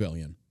 $12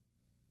 billion.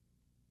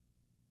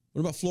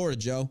 What about Florida,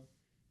 Joe?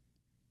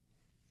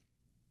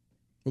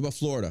 What about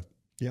Florida?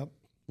 Yep.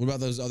 What about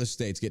those other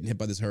states getting hit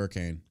by this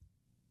hurricane?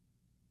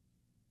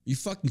 You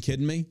fucking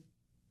kidding me?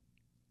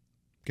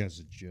 That's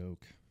a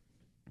joke.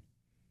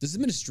 This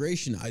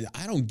administration,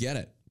 I don't get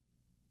it.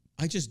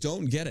 I just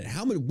don't get it.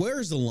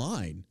 Where's the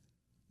line?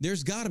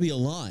 There's got to be a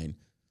line.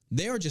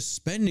 They are just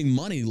spending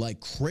money like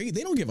crazy.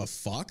 They don't give a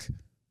fuck.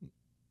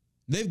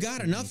 They've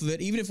got enough of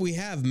it. Even if we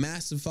have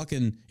massive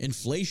fucking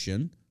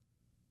inflation,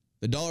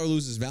 the dollar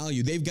loses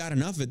value. They've got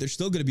enough of it. They're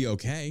still going to be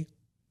okay.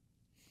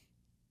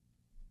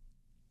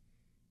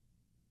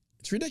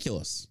 It's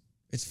ridiculous.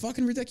 It's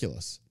fucking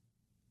ridiculous.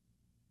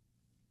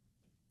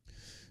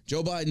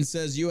 Joe Biden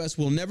says U.S.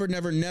 will never,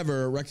 never,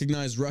 never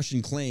recognize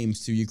Russian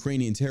claims to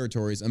Ukrainian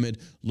territories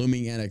amid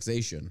looming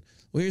annexation.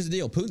 Well, here's the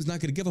deal. Putin's not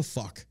going to give a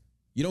fuck.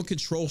 You don't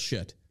control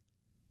shit.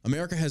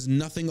 America has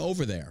nothing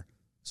over there.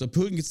 So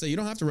Putin can say, you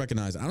don't have to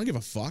recognize it. I don't give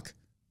a fuck.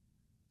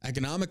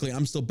 Economically,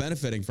 I'm still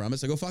benefiting from it,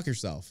 so go fuck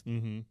yourself.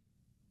 Mm-hmm.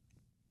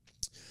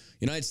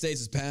 United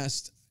States has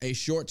passed a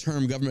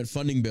short-term government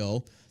funding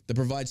bill that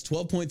provides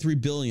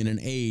 $12.3 billion in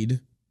aid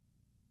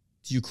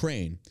to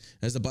Ukraine,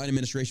 as the Biden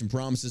administration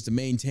promises to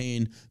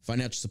maintain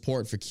financial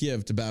support for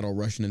Kyiv to battle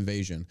Russian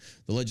invasion.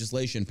 The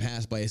legislation,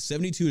 passed by a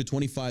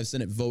 72-25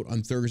 Senate vote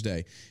on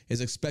Thursday,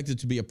 is expected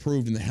to be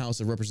approved in the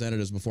House of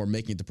Representatives before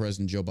making it to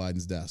President Joe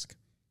Biden's desk.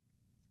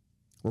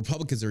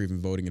 Republicans are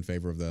even voting in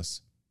favor of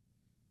this.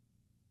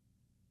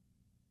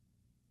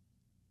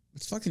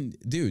 It's fucking,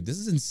 dude, this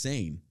is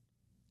insane.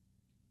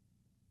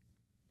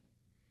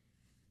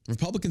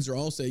 Republicans are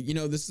also,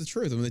 this is the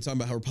truth. When they talk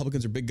about how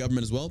Republicans are big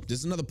government as well, this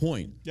is another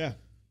point. Yeah.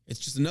 It's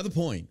just another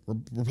point.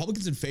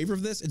 Republicans in favor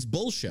of this? It's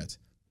bullshit.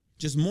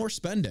 Just more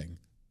spending.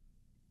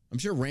 I'm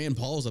sure Rand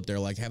Paul's up there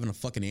like having a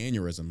fucking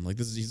aneurysm.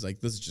 He's like,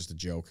 this is just a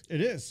joke.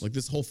 It is. Like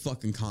this whole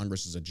fucking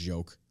Congress is a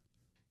joke.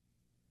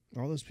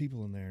 All those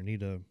people in there need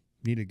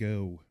to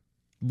go.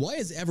 Why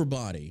is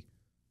everybody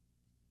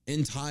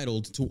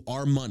entitled to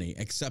our money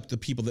except the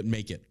people that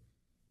make it?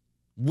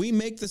 We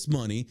make this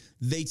money,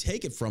 they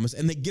take it from us,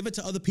 and they give it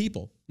to other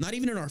people. Not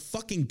even in our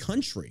fucking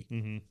country.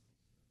 Mm-hmm.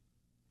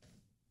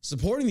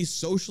 Supporting these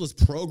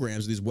socialist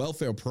programs, these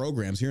welfare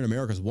programs here in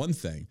America is one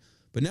thing.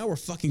 But now we're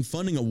fucking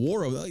funding a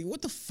war. Like,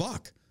 what the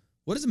fuck?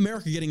 What is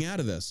America getting out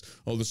of this?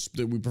 Oh,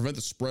 we prevent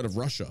the spread of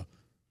Russia.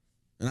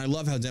 And I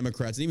love how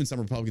Democrats and even some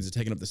Republicans are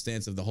taking up the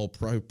stance of the whole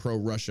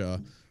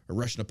pro-Russia or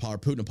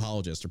Putin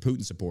apologists or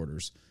Putin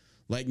supporters.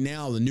 Like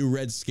now, the new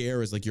Red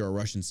Scare is like you're a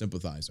Russian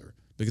sympathizer.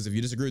 Because if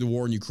you disagree with the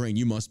war in Ukraine,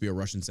 you must be a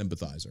Russian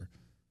sympathizer.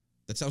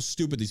 That's how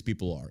stupid these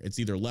people are. It's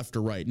either left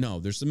or right. No,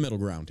 there's some middle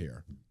ground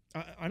here.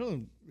 I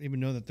don't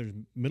even know that there's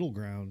middle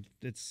ground.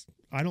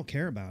 I don't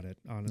care about it,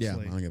 honestly. Yeah,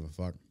 I don't give a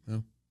fuck.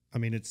 No. I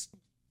mean, it's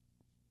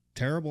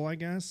terrible, I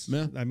guess.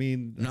 Yeah. I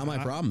mean, Not my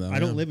problem, though, I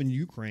don't yeah. live in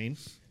Ukraine.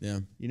 Yeah.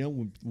 You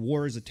know,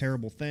 war is a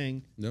terrible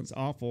thing. Yep. It's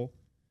awful,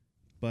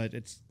 but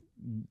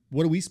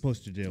what are we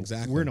supposed to do?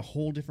 Exactly. We're in a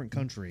whole different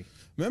country.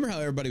 Remember how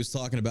everybody was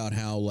talking about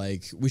how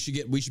like we should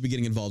be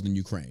getting involved in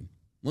Ukraine?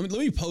 Let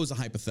me pose a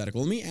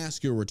hypothetical. Let me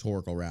ask you a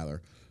rhetorical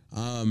rather.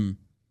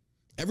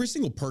 Every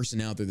single person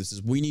out there that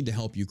says we need to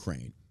help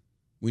Ukraine.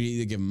 We need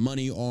to give them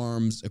money,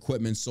 arms,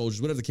 equipment, soldiers,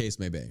 whatever the case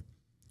may be,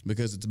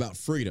 because it's about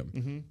freedom.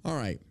 Mm-hmm. All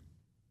right.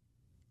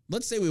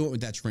 Let's say we went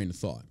with that train of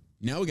thought.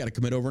 Now we got to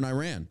commit over in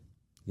Iran.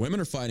 Women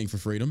are fighting for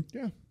freedom.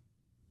 Yeah.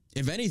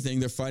 If anything,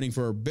 they're fighting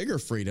for a bigger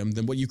freedom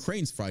than what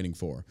Ukraine's fighting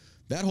for.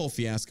 That whole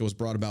fiasco was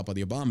brought about by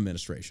the Obama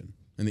administration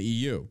and the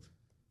EU.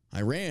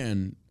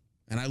 Iran,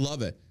 and I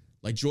love it,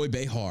 like Joy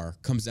Behar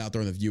comes out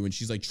there on The View and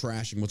she's like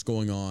trashing what's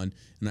going on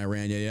in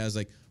Iran. Yeah, I was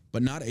like,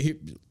 but not, I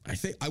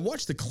think, I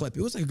watched the clip.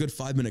 It was like a good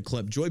 5-minute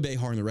clip. Joy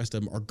Behar and the rest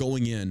of them are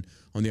going in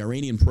on the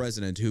Iranian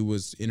president who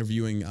was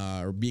interviewing,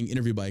 or being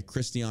interviewed by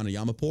Christiana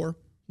Yamapour.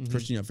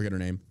 Christian, I forget her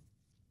name.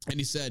 And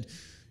he said,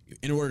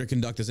 in order to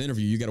conduct this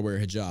interview, you got to wear a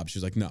hijab. She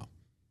was like, no.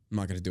 I'm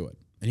not going to do it.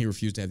 And he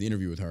refused to have the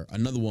interview with her.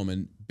 Another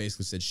woman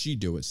basically said she'd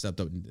do it, stepped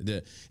up and did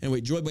it.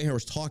 Anyway, Joy Behar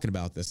was talking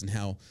about this and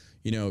how,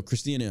 you know,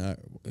 Christina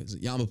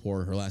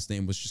Yamapour, her last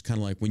name, was just kind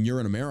of like, when you're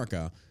in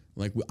America,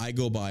 like I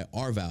go by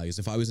our values.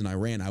 If I was in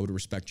Iran, I would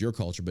respect your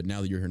culture. But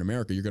now that you're here in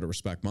America, you're going to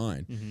respect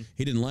mine.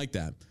 He didn't like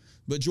that.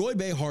 But Joy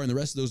Behar and the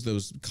rest of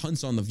those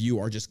cunts on The View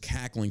are just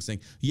cackling,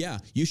 saying, yeah,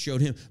 you showed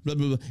him, blah,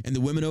 blah, blah. And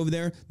the women over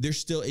there, they're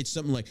still, it's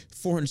something like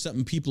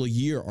 400-something people a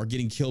year are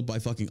getting killed by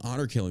fucking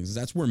honor killings.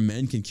 That's where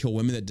men can kill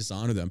women that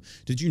dishonor them.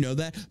 Did you know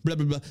that? Blah,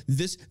 blah, blah.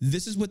 This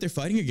is what they're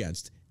fighting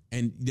against.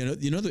 And,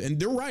 you know, and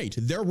they're right.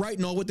 They're right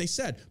in all what they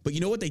said. But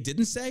you know what they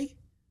didn't say?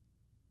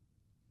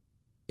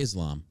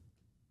 Islam.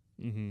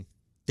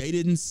 They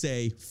didn't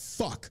say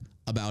fuck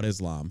about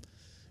Islam.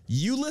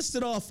 You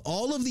listed off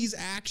all of these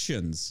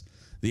actions,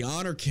 the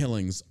honor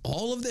killings,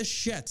 all of this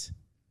shit,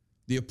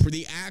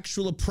 the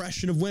actual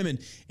oppression of women,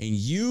 and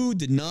you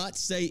did not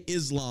say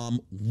Islam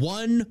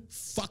one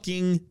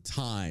fucking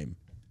time.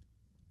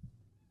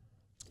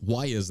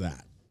 Why is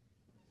that?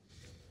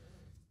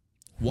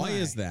 Why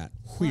is that?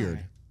 Weird.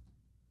 Why?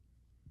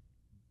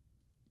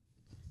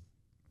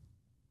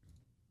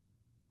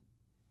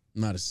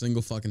 Not a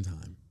single fucking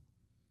time.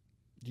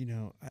 You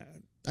know,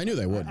 I knew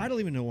they would. I don't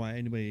even know why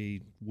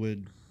anybody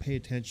would pay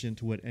attention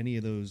to what any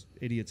of those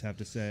idiots have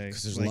to say.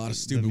 Because there's Like, a lot of The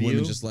stupid View,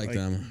 women just like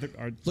them.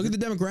 Look at the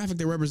demographic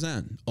they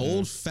represent.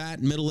 Old,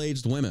 fat,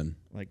 middle-aged women.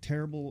 like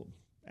terrible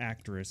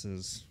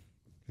actresses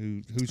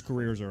whose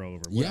careers are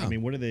over. Yeah. I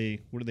mean, what do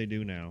they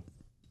do now?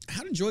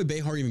 How did Joy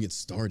Behar even get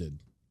started?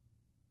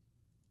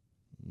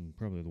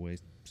 Probably the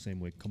same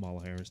way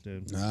Kamala Harris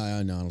did. No,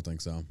 I don't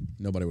think so.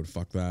 Nobody would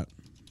fuck that.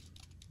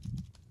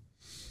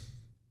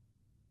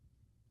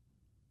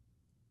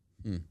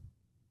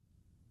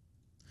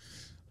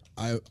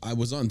 I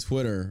was on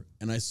Twitter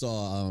and I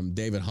saw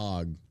David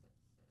Hogg.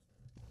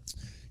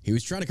 He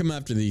was trying to come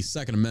after the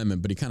Second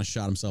Amendment, but he kind of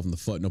shot himself in the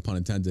foot, no pun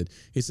intended.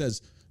 He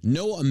says,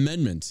 no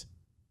amendment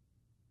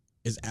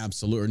is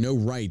absolute, or no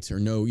right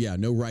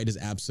is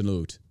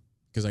absolute.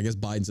 Because I guess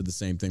Biden said the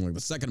same thing. Like, the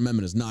Second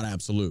Amendment is not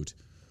absolute.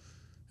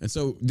 And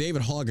so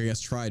David Hogg, I guess,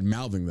 tried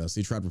mouthing this.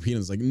 He tried repeating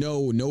this, like,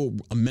 no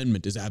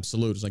amendment is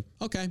absolute. It's like,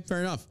 okay, fair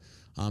enough.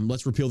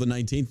 Let's repeal the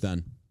 19th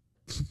then.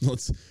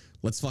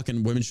 let's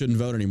fucking, women shouldn't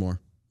vote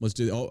anymore. Let's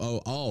do,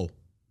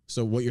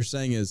 So what you're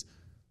saying is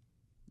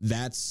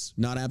that's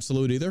not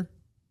absolute either?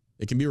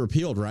 It can be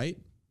repealed, right?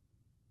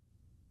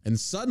 And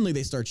suddenly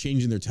they start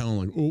changing their tone,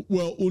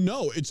 like,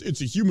 no,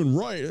 it's a human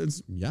right.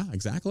 Yeah,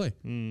 exactly.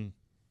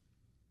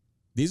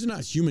 These are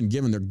not human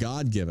given, they're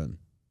God given.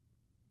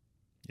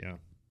 Yeah.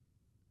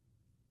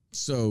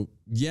 So,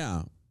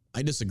 yeah,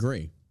 I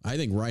disagree. I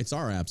think rights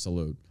are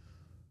absolute.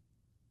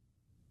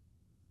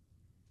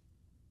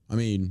 I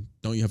mean,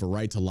 don't you have a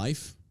right to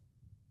life?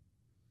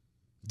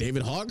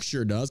 David Hogg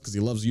sure does, because he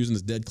loves using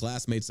his dead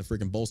classmates to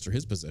freaking bolster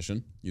his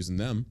position, using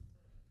them.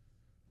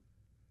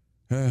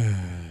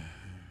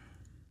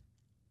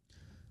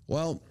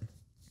 Well,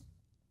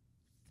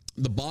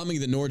 the bombing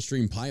of the Nord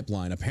Stream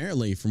pipeline,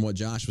 apparently, from what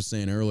Josh was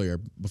saying earlier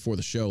before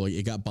the show, like,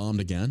 it got bombed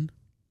again.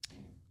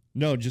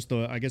 No, just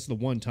I guess the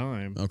one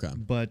time. Okay.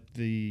 But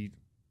the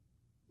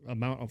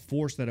amount of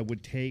force that it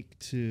would take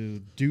to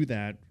do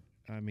that,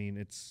 I mean,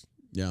 it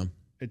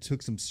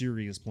took some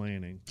serious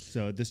planning.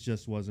 So this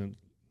just wasn't.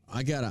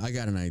 I got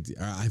an idea.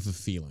 I have a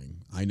feeling.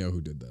 I know who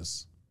did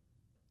this.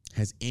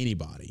 Has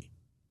anybody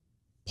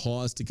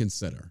paused to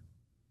consider,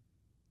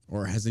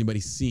 or has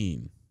anybody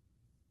seen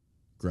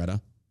Greta?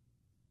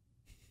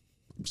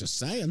 I'm just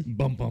saying.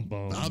 Bum, bum,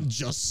 bum. I'm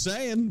just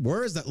saying.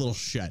 Where is that little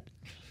shit?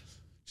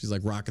 She's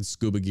like rocking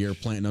scuba gear,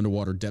 planting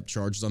underwater depth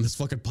charges on this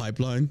fucking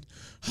pipeline.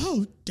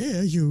 How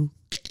dare you?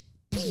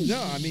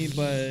 No, I mean,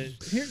 but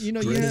here, you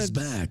know, Greta's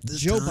you had back. This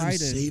Joe time Biden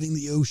saving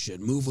the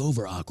ocean. Move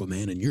over,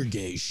 Aquaman, and your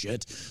gay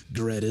shit.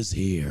 Greta's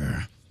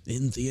here.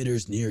 In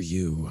theaters near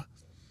you.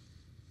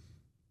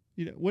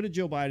 You know, what did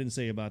Joe Biden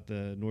say about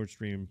the Nord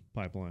Stream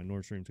pipeline,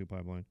 Nord Stream 2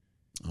 pipeline?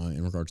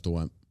 In regards to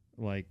what?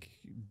 like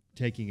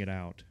taking it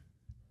out.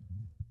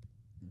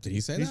 Did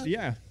he say that?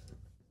 Yeah.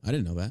 I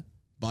didn't know that.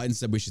 Biden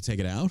said we should take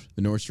it out,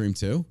 the Nord Stream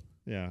 2.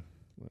 Yeah.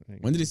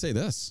 When did he say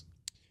this?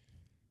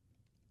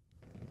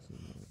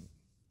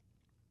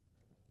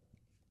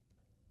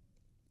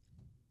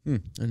 I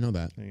didn't know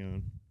that. Hang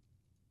on.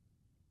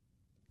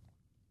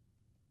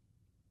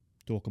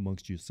 Talk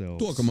amongst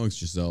yourselves. Talk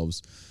amongst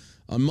yourselves.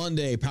 On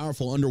Monday,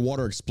 powerful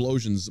underwater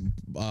explosions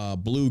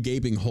blew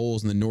gaping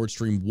holes in the Nord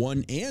Stream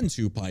 1 and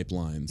 2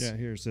 pipelines. Yeah,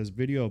 here it says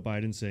video of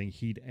Biden saying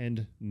he'd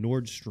end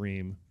Nord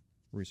Stream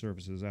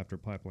resurfaces after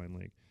pipeline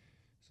leak.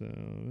 So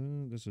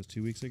this was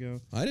 2 weeks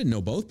ago. I didn't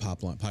know both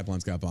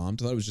pipelines got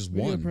bombed. I thought it was just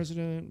Video one. of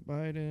President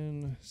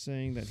Biden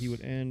saying that he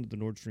would end the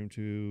Nord Stream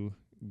 2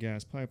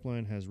 gas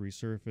pipeline has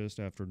resurfaced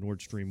after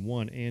Nord Stream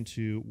 1 and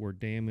 2 were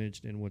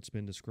damaged in what's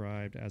been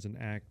described as an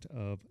act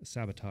of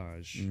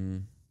sabotage.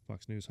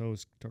 Fox News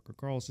host Tucker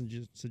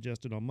Carlson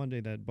suggested on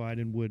Monday that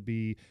Biden would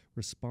be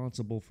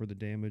responsible for the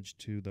damage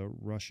to the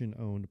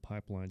Russian-owned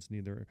pipelines,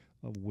 neither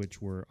of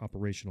which were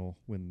operational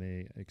when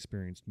they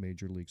experienced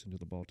major leaks into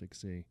the Baltic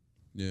Sea.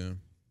 Yeah.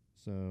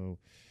 So,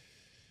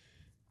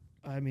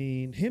 I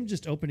mean, him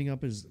just opening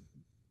up his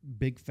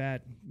big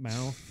fat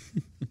mouth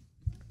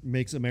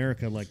makes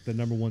America like the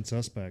number one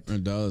suspect.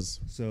 It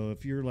does. So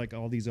if you're like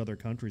all these other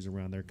countries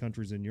around there,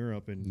 countries in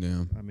Europe, and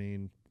Yeah. I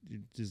mean,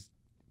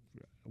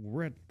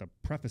 we're at the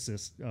preface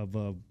of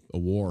A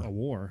war. a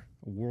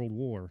world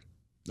war.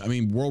 I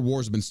mean, world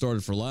wars have been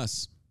started for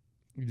less.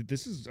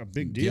 This is a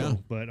big deal, Yeah.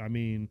 but I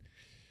mean,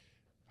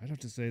 I'd have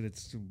to say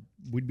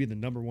we'd be the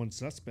number one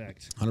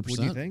suspect. 100%. What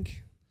do you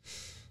think?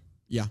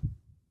 Yeah,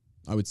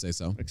 I would say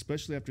so.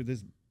 Especially after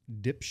this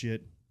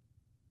dipshit,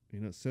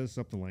 says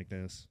something like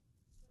this.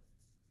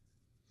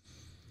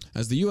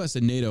 As the U.S.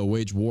 and NATO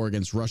wage war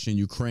against Russia and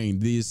Ukraine,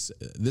 this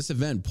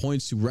event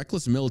points to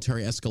reckless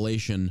military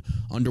escalation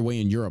underway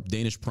in Europe.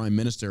 Danish Prime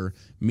Minister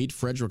Mette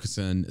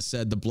Frederiksen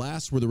said the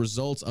blasts were the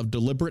results of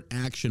deliberate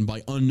action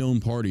by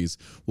unknown parties,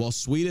 while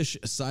Swedish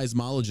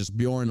seismologist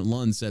Bjorn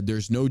Lund said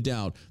there's no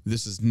doubt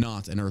this is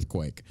not an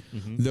earthquake.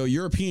 Though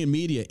European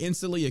media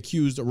instantly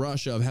accused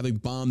Russia of having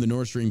bombed the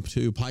Nord Stream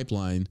 2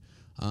 pipeline,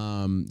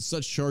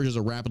 such charges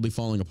are rapidly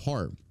falling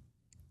apart.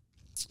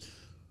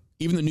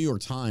 Even the New York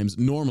Times,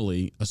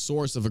 normally a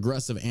source of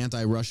aggressive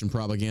anti-Russian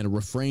propaganda,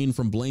 refrained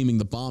from blaming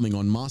the bombing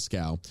on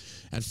Moscow.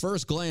 At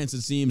first glance,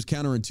 it seems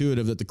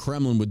counterintuitive that the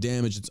Kremlin would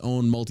damage its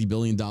own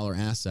multi-billion-dollar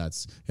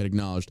assets, it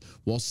acknowledged.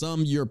 While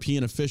some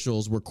European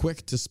officials were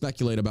quick to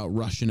speculate about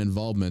Russian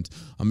involvement,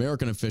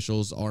 American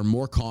officials are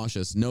more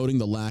cautious, noting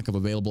the lack of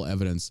available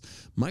evidence.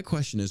 My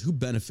question is, who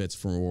benefits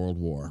from a world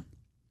war?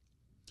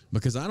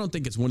 Because I don't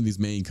think it's one of these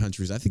main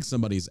countries. I think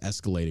somebody's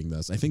escalating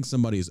this. I think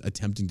somebody's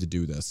attempting to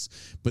do this.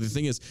 But the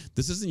thing is,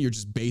 this isn't your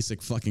just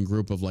basic fucking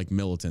group of like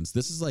militants.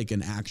 This is like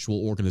an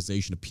actual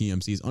organization of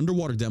PMCs.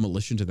 Underwater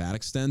demolition to that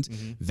extent,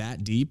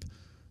 that deep,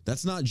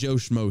 that's not Joe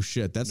Schmo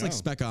shit. That's like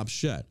Spec Ops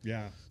shit.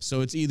 Yeah.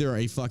 So it's either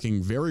a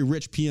fucking very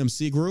rich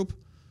PMC group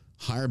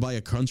hired by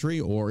a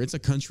country, or it's a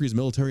country's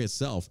military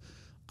itself.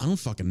 I don't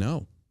fucking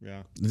know.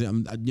 Yeah.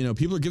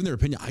 People are giving their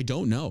opinion. I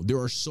don't know. There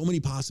are so many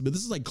possibilities.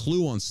 This is like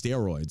Clue on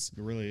steroids.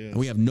 It really is. And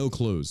we have no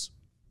clues.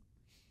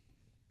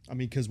 I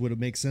mean, because would it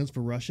make sense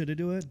for Russia to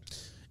do it?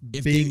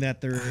 If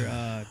That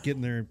they're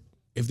getting their...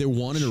 If they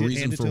wanted a shit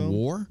reason handed for to 'em?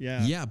 war,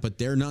 Yeah. but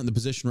they're not in the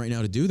position right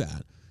now to do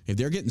that. If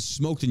they're getting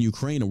smoked in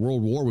Ukraine, a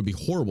world war would be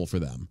horrible for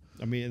them.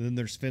 I mean, and then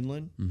there's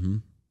Finland.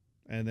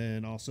 And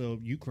then also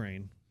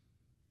Ukraine.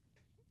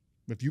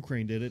 If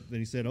Ukraine did it, then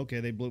he said,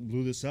 okay, they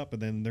blew this up,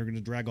 and then they're going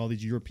to drag all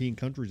these European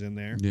countries in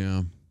there.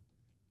 Yeah.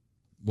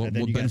 What And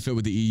then you benefit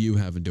would the EU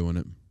have in doing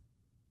it?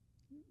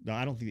 No,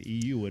 I don't think the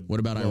EU would. What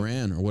about well,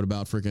 Iran, or what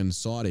about freaking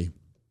Saudi?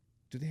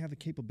 Do they have the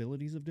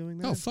capabilities of doing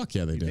that? Oh, fuck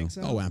yeah, they You do. think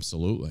so? Oh,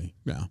 absolutely.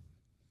 Yeah.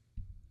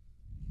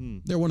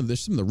 They're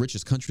some of the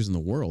richest countries in the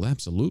world.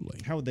 Absolutely.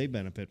 How would they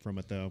benefit from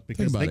it, though?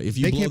 Because about they, it. If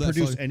you they blow can't that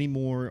produce fuck- any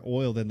more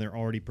oil than they're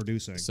already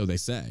producing. So they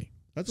say.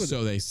 That's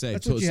what they say.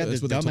 that's what you had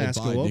That's this what they told dumbass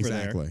go Biden. over there.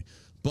 Exactly.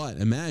 But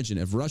imagine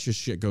if Russia's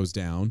shit goes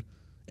down,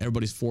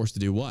 everybody's forced to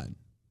do what?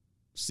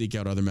 Seek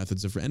out other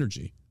methods of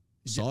energy.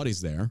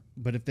 Saudi's there.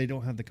 But if they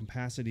don't have the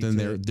capacity Then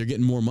to... they're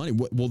getting more money.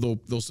 Well, they'll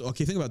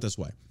okay, think about it this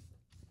way.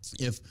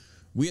 If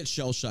we at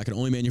Shell Shock can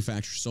only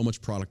manufacture so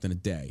much product in a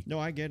day. No,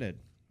 I get it.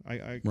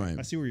 Right.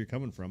 I see where you're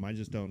coming from. I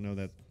just don't know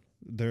that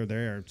they're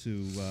there to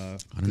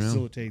I don't know.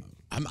 facilitate.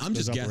 I'm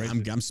those just guessing.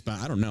 operations.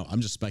 I don't know.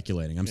 I'm just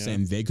speculating. I'm Yeah.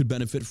 saying they could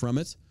benefit from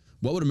it.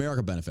 What would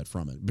America benefit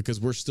from it? Because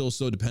we're still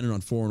so dependent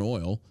on foreign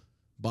oil.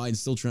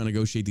 Biden's still trying to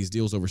negotiate these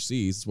deals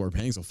overseas. That's why we're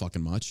paying so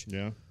fucking much.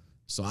 Yeah.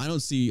 So I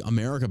don't see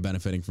America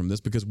benefiting from this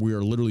because we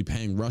are literally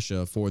paying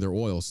Russia for their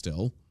oil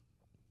still.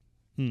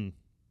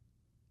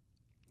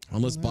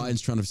 Unless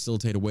Biden's trying to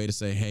facilitate a way to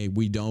say, hey,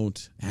 we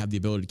don't have the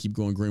ability to keep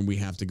going green. We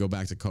have to go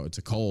back to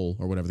coal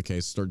or whatever the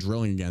case, start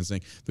drilling again,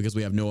 saying, because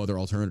we have no other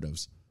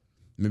alternatives.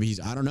 Maybe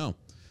I don't know.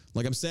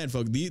 Like I'm saying,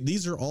 folks,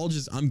 these are all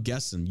just, I'm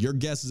guessing. Your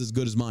guess is as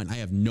good as mine. I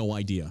have no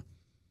idea.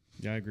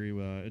 Yeah, I agree.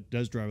 It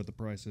does drive up the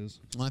prices.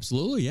 Well,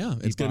 absolutely, yeah.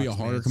 It's going to be a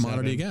Box harder Man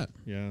commodity to 7.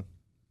 get. Yeah.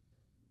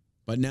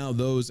 But now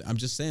those, I'm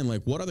just saying,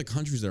 like, what are the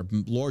countries that are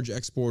large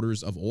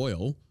exporters of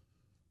oil?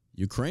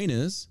 Ukraine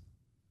is.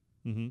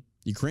 Mm-hmm.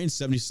 Ukraine's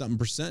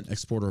 70-something%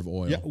 exporter of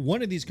oil. Yeah,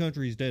 one of these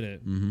countries did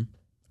it. Mm-hmm.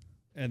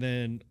 And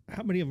then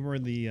how many of them are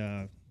in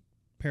the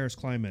Paris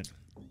Climate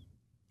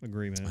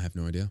Agreement? I have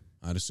no idea.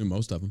 I'd assume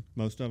most of them.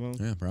 Most of them?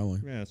 Yeah, probably.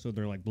 Yeah, so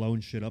they're like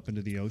blowing shit up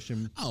into the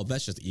ocean. Oh,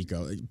 that's just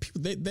eco.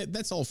 People,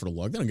 that's all for the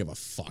look. They don't give a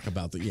fuck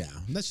about the. Yeah,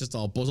 that's just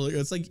all bullshit.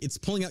 It's like it's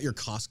pulling out your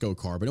Costco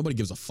card, but nobody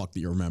gives a fuck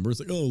that you remember. It's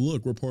like, oh,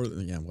 look, we're part of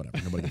the. Yeah, whatever.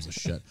 Nobody gives a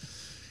shit.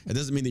 It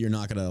doesn't mean that you're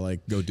not gonna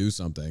like go do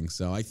something.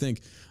 So I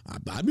think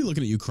I'd be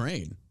looking at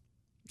Ukraine.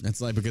 That's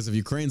like, because if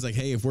Ukraine's like,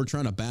 hey, if we're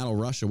trying to battle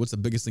Russia, what's the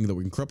biggest thing that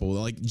we can cripple?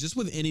 Like, just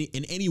with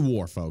in any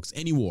war, folks,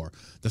 any war,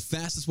 the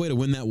fastest way to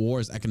win that war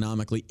is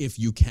economically, if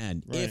you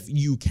can. Right. If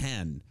you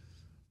can.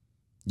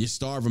 You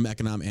starve them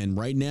economic, and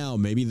right now,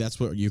 maybe that's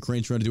what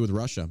Ukraine's trying to do with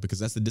Russia, because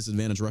that's the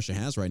disadvantage Russia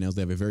has right now is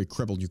they have a very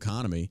crippled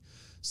economy.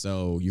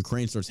 So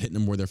Ukraine starts hitting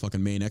them where their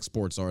fucking main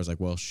exports are. It's like,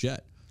 well,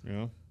 shit,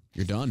 Yeah.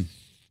 you're done.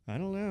 I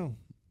don't know.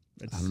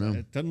 I don't know.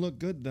 It doesn't look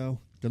good, though.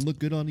 Doesn't look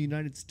good on the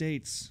United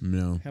States.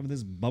 No, Having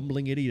this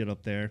bumbling idiot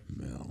up there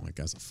no, that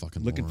guy's a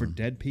fucking looking for moron.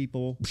 dead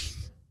people,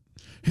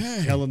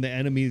 Hey, telling the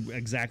enemy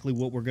exactly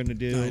what we're going to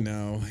do. I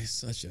know, he's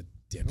such a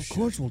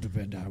dipshit. we'll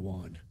defend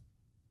Taiwan.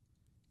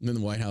 And then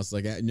the White House is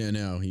like, no,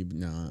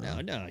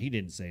 No, he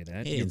didn't say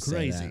that. He You're didn't say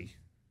crazy.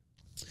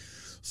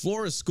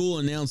 Florida school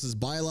announces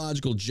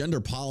biological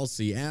gender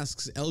policy,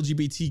 asks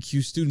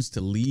LGBTQ students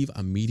to leave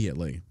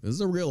immediately. This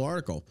is a real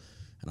article,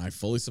 and I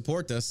fully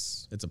support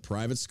this. It's a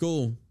private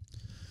school.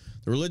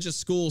 The religious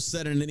school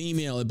said in an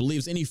email it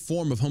believes any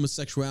form of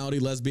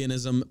homosexuality,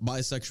 lesbianism,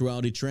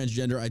 bisexuality,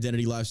 transgender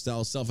identity,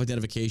 lifestyle,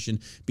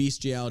 self-identification,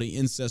 bestiality,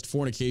 incest,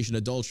 fornication,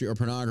 adultery, or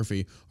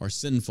pornography are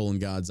sinful in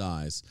God's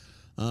eyes.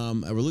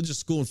 A religious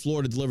school in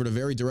Florida delivered a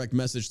very direct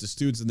message to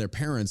students and their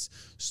parents.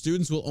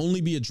 Students will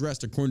only be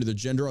addressed according to their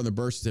gender on their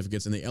birth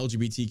certificates, and the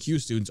LGBTQ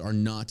students are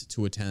not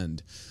to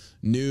attend.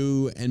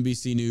 New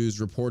NBC News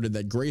reported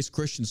that Grace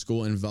Christian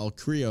School in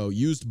Valkyrio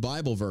used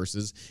Bible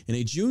verses in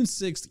a June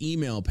 6th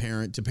email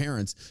to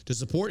parents to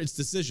support its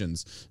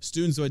decisions.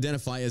 Students who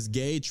identify as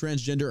gay,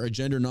 transgender, or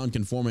gender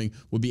nonconforming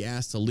would be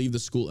asked to leave the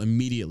school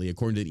immediately,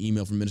 according to an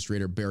email from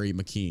Administrator Barry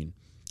McKean.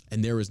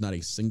 And there is not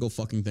a single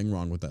fucking thing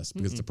wrong with this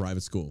because it's a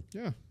private school.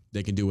 Yeah.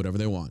 They can do whatever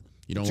they want.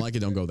 You don't like it,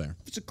 don't go there.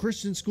 If it's a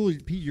Christian school,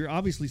 Pete, you're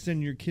obviously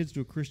sending your kids to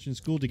a Christian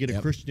school to get a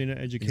Yep. Christian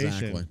education.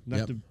 Exactly. Not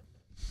Yep. to,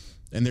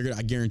 And they're gonna,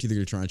 I guarantee they're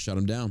going to try and shut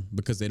them down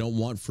because they don't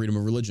want freedom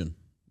of religion.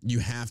 You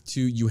have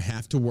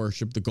to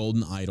worship the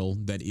golden idol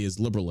that is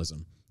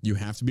liberalism. You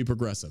have to be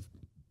progressive.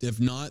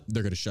 If not,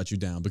 they're going to shut you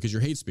down because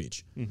you're hate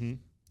speech. Mm-hmm.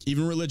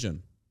 Even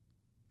religion,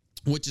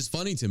 which is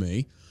funny to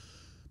me.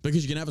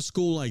 Because you can have a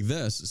school like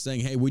this saying,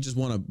 hey, we just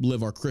want to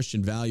live our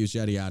Christian values,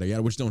 yada, yada,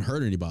 yada, which don't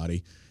hurt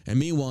anybody. And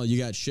meanwhile, you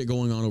got shit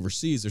going on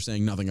overseas they're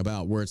saying nothing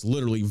about, where it's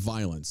literally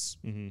violence.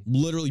 Mm-hmm.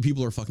 Literally,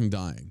 people are fucking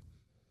dying.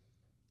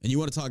 And you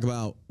want to talk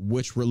about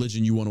which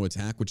religion you want to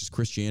attack, which is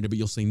Christianity, but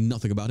you'll say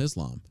nothing about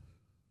Islam.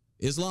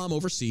 Islam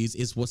overseas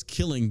is what's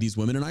killing these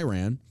women in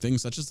Iran,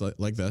 things such as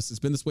like this. It's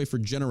been this way for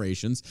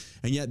generations,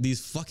 and yet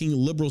these fucking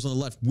liberals on the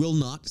left will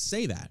not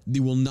say that. They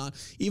will not.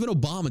 Even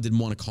Obama didn't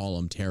want to call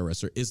them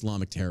terrorists or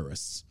Islamic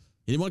terrorists.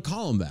 He didn't want to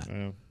call them that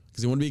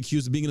because he wanted to be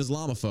accused of being an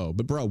Islamophobe.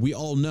 But bro, we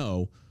all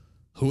know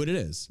who it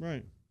is.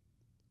 right.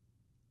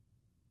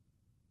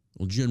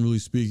 Well, generally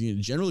speaking,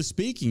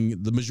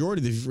 the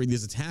majority of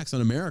these attacks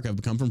on America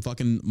have come from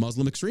fucking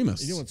Muslim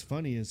extremists. You know what's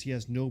funny is he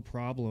has no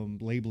problem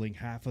labeling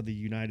half of the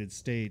United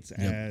States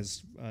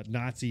as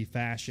Nazi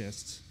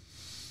fascists.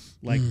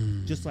 Like,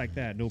 just like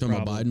that. No Talking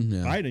problem. about Biden?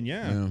 Yeah. Biden,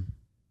 yeah.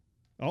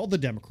 All the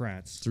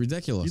Democrats. It's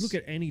ridiculous. You look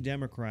at any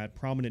Democrat,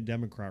 prominent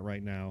Democrat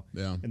right now,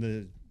 Yeah. and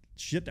the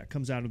shit that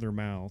comes out of their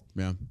mouth,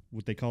 Yeah.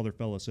 what they call their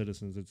fellow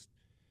citizens,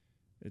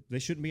 they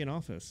shouldn't be in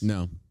office.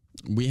 No.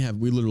 We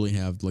literally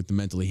have like the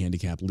mentally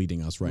handicapped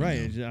leading us right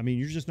now. I mean,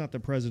 you're just not the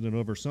president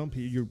over some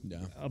people. You're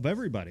of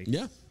everybody.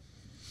 Yeah.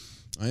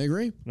 I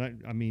agree.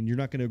 I mean, you're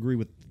not going to agree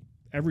with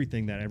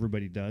everything that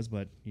everybody does,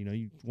 but you know,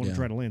 you want to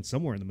try to land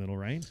somewhere in the middle,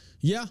 right?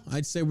 Yeah,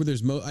 I'd say where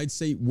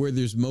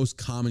there's most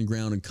common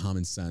ground and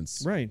common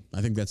sense. Right.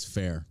 I think that's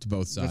fair to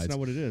both sides. That's not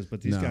what it is.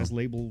 But these No. guys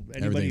label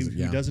anybody Everything's- who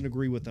yeah. doesn't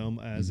agree with them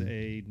as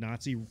a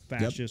Nazi,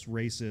 fascist,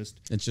 racist,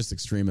 It's just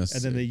extremists.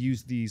 and then they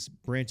use these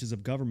branches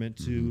of government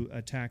to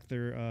attack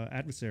their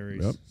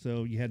adversaries. Yep.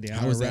 So you had the IRS.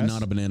 How is that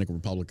not a banana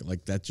republic?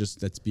 Like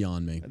that's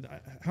beyond me.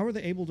 How are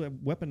they able to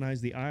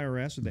weaponize the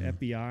IRS or the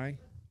FBI,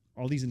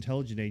 all these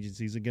intelligence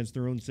agencies against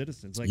their own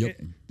citizens? Like Yep.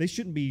 they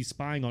shouldn't be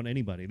spying on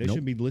anybody. They Nope.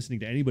 shouldn't be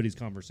listening to anybody's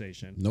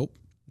conversation. Nope.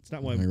 It's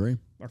not why I agree.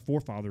 our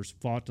forefathers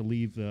fought to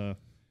leave the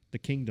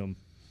kingdom.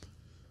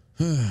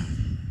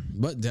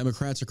 But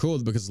Democrats are cool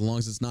with it because as long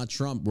as it's not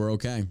Trump, we're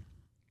okay.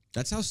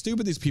 That's how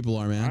stupid these people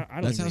are, man. I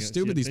don't That's how think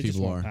stupid these they just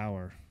people want are.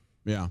 Power.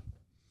 Yeah.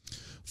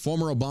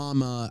 Former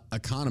Obama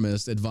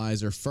economist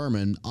advisor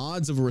Furman,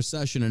 odds of a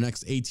recession in the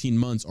next 18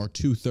 months are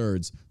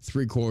 2/3,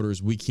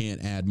 3/4. We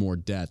can't add more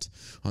debt.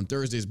 On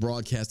Thursday's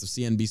broadcast of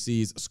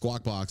CNBC's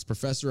Squawk Box,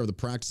 professor of the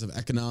practice of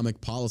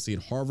economic policy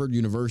at Harvard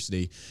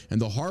University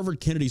and the Harvard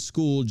Kennedy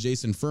School,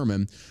 Jason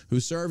Furman, who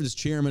served as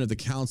chairman of the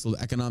Council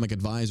of Economic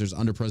Advisors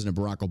under President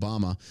Barack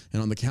Obama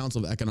and on the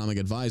Council of Economic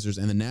Advisors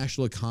and the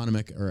National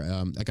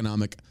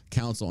Economic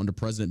Council under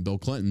President Bill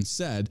Clinton,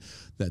 said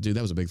that, dude,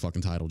 that was a big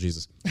fucking title,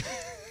 Jesus.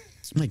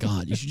 My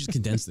God, you should just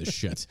condense this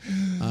shit.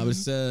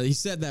 He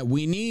said that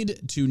we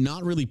need to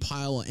not really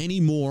pile any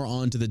more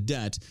onto the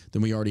debt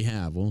than we already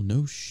have. Well,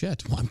 no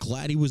shit. Well, I'm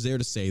glad he was there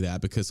to say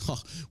that because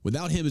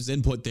without his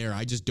input there,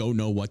 I just don't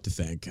know what to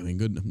think. I mean,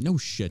 good, no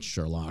shit,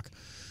 Sherlock.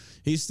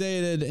 He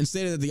stated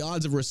that the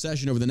odds of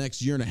recession over the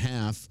next year and a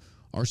half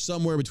are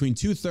somewhere between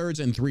 2/3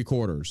 and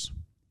 3/4.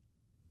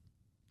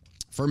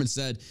 Furman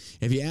said,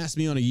 if you ask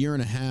me on a year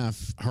and a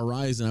half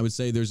horizon, I would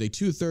say there's a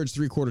 2/3,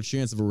 3/4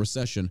 chance of a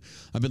recession.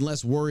 I've been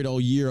less worried all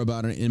year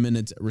about an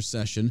imminent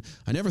recession.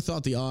 I never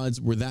thought the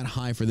odds were that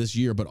high for this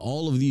year, but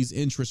all of these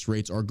interest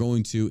rates are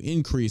going to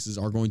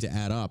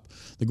add up.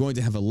 They're going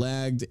to have a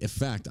lagged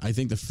effect. I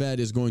think the Fed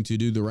is going to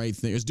do the right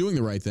thing, is doing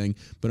the right thing,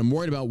 but I'm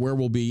worried about where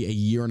we'll be a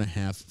year and a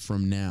half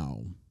from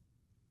now.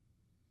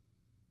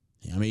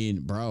 I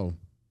mean, bro,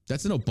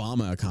 that's an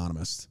Obama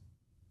economist.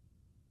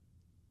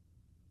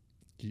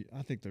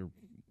 I think they're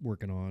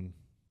working on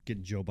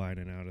getting Joe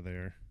Biden out of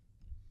there.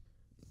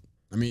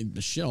 I mean,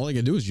 shit, all they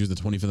can do is use the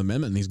 25th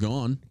Amendment and he's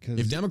gone.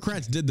 If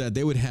Democrats did that,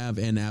 they would have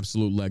an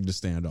absolute leg to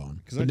stand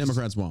on. But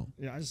Democrats won't.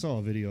 Yeah, I just saw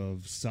a video of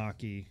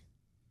Psaki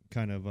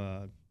kind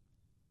of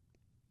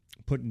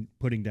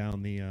putting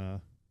down the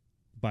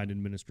Biden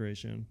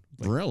administration.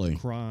 Like really?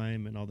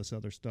 Crime and all this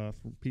other stuff.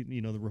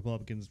 You know, the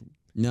Republicans.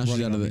 Now she's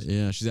out of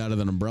she's out of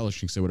that umbrella. She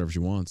can say whatever she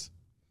wants.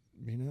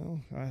 You know,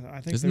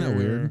 I think isn't that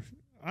weird?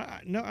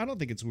 No, I don't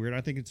think it's weird. I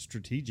think it's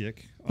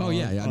strategic. Oh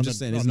yeah, I'm just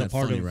saying, isn't that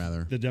funny?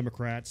 Rather, the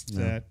Democrats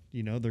that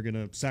they're going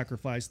to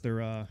sacrifice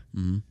their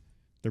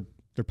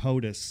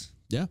POTUS,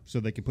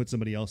 so they can put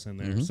somebody else in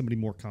there, somebody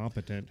more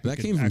competent. That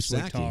came from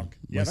Psaki.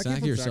 Yeah,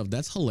 Psaki herself.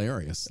 That's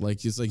hilarious.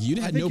 Like it's like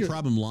you had no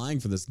problem lying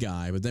for this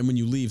guy, but then when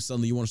you leave,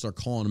 suddenly you want to start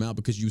calling him out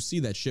because you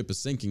see that ship is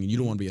sinking and you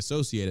don't want to be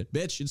associated.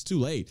 Bitch, it's too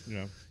late.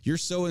 Yeah, you're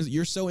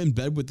so in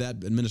bed with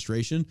that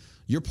administration.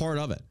 You're part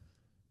of it.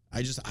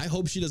 I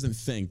hope she doesn't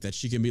think that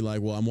she can be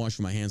like, well, I'm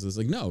washing my hands of this.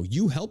 Like, no,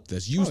 you helped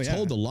this. You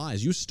told the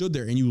lies. You stood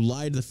there and you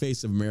lied to the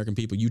face of American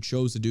people. You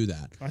chose to do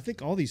that. I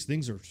think all these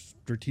things are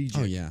strategic.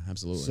 Oh, yeah,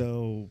 absolutely.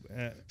 So,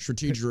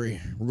 strategery.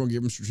 We're going to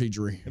give them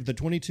strategery. If the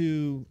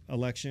 22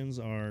 elections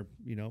are,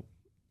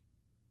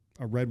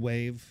 a red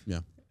wave,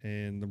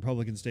 and the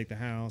Republicans take the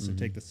House and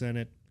take the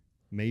Senate,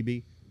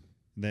 maybe,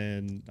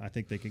 then I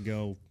think they can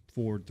go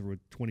forward through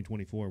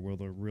 2024 where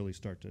they'll really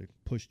start to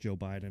push Joe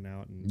Biden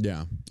out. And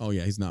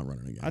he's not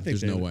running again.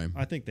 There's no way.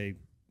 I think they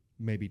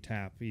maybe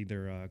tap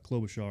either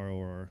Klobuchar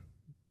or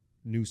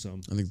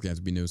Newsom. I think it's got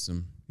to be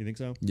Newsom. You think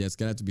so? Yeah, it's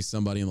got to have to be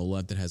somebody on the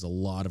left that has a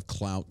lot of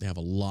clout. They have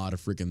a lot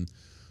of freaking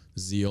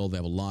zeal. They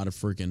have a lot of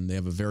freaking. They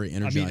have a very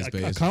energized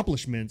base.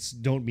 Accomplishments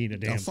don't mean a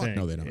damn thing.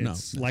 No, they don't.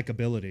 It's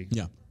likability.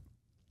 Yeah.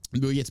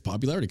 But it's a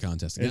popularity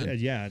contest again.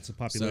 It's a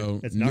popularity. So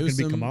it's not going to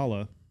be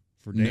Kamala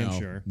for damn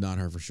sure. Not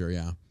her for sure.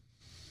 Yeah.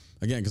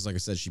 Again, because like I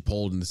said, she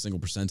polled in the single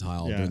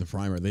percentile during the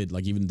primary. They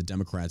like even the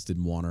Democrats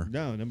didn't want her.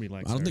 No, nobody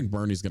likes her. I don't think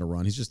Bernie's going to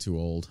run. He's just too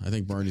old. I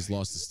think Bernie's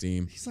lost his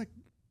steam. He's like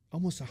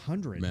almost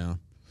 100. Yeah.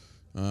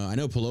 I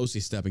know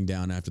Pelosi's stepping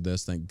down after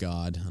this. Thank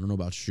God. I don't know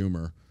about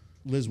Schumer.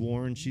 Liz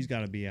Warren, she's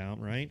got to be out,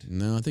 right?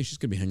 No, I think she's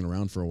going to be hanging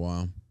around for a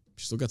while.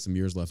 She's still got some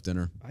years left in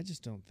her. I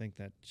just don't think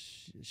that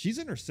she's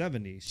in her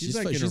 70s. She's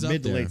like in her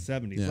mid to late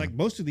 70s. Yeah. Like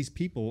most of these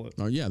people.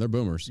 Oh yeah, they're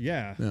boomers.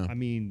 Yeah. I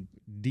mean,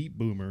 deep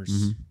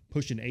boomers,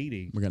 pushing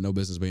 80. We got no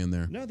business being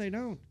there. No, they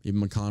don't. Even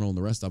McConnell and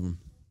the rest of them.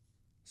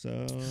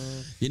 So,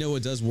 you know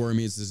what does worry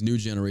me is this new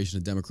generation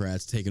of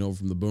Democrats taking over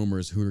from the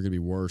boomers who are going to be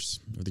worse.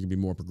 I think they're going to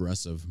be more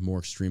progressive, more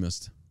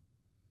extremist.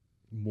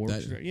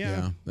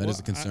 That is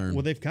a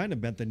concern. They've kind of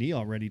bent the knee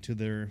already to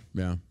their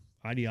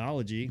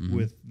ideology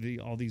with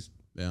all these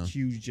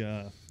huge.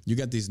 You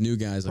got these new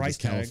guys like this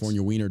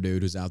California wiener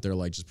dude who's out there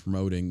like just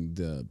promoting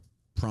the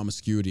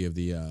promiscuity of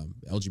the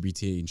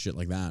LGBT and shit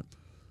like that.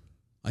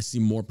 I see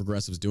more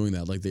progressives doing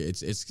that. Like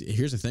it's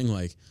here's the thing,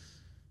 like.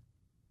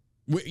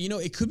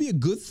 It could be a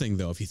good thing,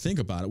 though, if you think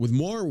about it. With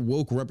more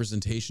woke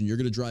representation, you're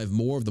going to drive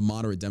more of the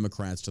moderate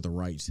Democrats to the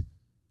right.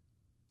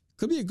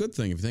 Could be a good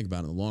thing if you think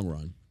about it in the long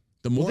run.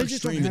 The more they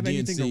just don't have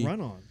anything to run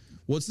on.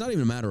 Well, it's not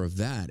even a matter of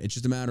that. It's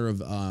just a matter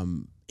of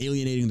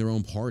alienating their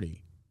own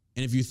party.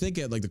 And if you think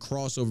at like the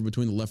crossover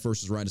between the left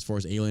versus right as far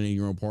as alienating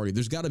your own party,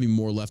 there's got to be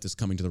more leftists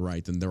coming to the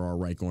right than there are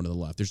right going to the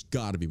left. There's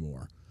got to be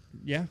more.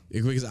 Yeah.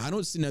 Because I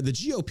don't see now the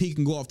GOP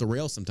can go off the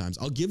rails sometimes.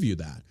 I'll give you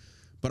that.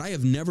 But I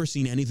have never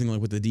seen anything like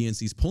what the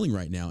DNC's pulling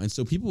right now. And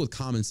so people with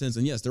common sense,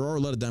 and yes, there are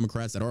a lot of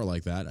Democrats that are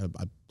like that.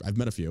 I've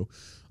met a few.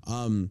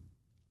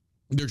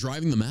 They're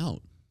driving them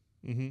out.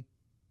 Mm-hmm.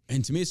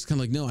 And to me, it's kind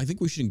of like, no, I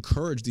think we should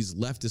encourage these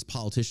leftist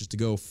politicians to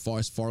go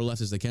as far left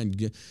as they can.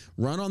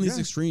 Run on these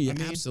extreme.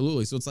 Yeah,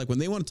 absolutely. So it's like when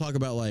they want to talk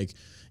about like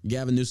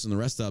Gavin Newsom and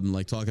the rest of them,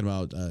 like talking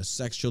about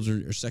sex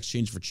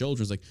change for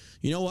children, it's like,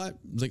 you know what?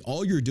 It's like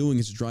all you're doing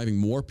is driving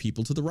more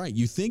people to the right.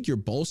 You think you're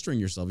bolstering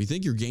yourself. You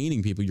think you're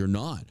gaining people. You're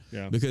not.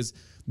 Yeah. Because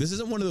this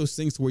isn't one of those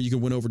things where you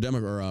can win over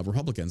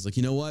Republicans. Like,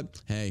 you know what?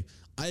 Hey,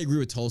 I agree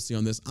with Tulsi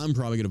on this. I'm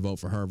probably going to vote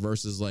for her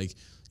versus like,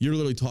 you're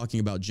literally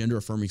talking about gender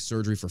affirming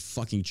surgery for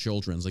fucking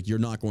children. It's like you're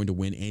not going to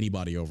win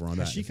anybody over on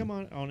that. Has she come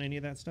on any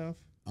of that stuff?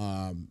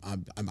 I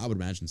would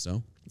imagine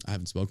so. I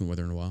haven't spoken with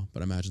her in a while,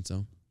 but I imagine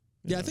so.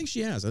 Yeah, I think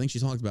she has. I think she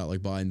talked about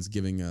like Biden's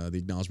giving the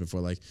acknowledgement for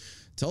like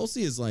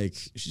Tulsi is like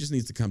she just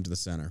needs to come to the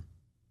center.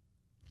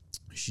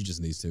 She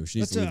just needs to. She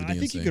needs to leave the DNC. I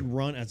think you could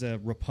run as a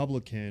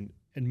Republican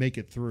and make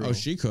it through. Oh,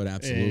 she could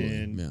absolutely.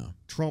 And yeah.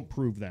 Trump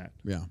proved that.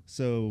 Yeah.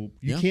 So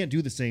you can't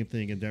do the same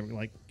thing in Democrat.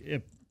 Like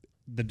if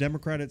the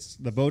Democrats,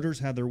 the voters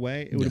had their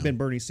way, it would have been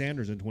Bernie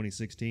Sanders in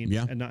 2016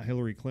 and not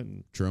Hillary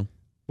Clinton. True.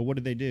 But what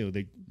did they do?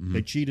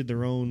 They cheated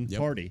their own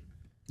party.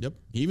 Yep.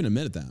 He even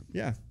admitted that.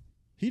 Yeah,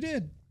 he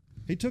did.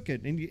 He took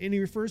it, and he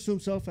refers to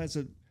himself as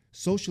a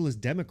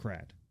socialist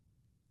Democrat.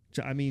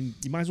 I mean,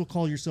 you might as well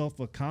call yourself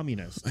a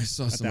communist. I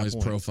saw somebody's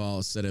profile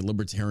that said a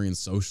libertarian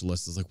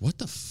socialist. I was like, what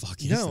the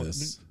fuck is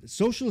this?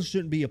 Socialists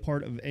shouldn't be a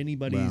part of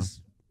anybody's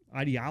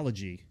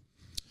ideology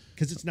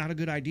because it's not a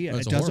good idea.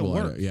 It doesn't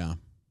work. Yeah.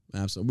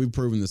 Absolutely. We've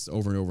proven this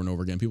over and over and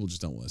over again. People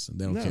just don't listen.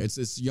 They don't care. It's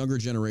this younger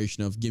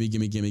generation of gimme.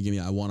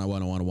 I want.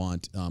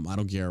 I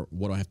don't care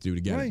what I have to do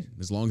to get it.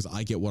 As long as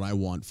I get what I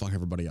want, fuck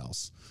everybody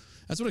else.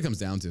 That's what it comes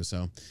down to.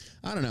 So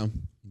I don't know.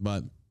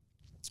 But,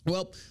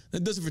 well,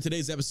 that does it for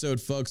today's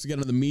episode, folks. We got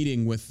another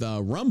meeting with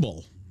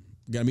Rumble.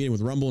 We got a meeting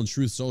with Rumble and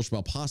Truth Social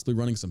about possibly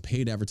running some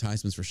paid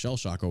advertisements for Shell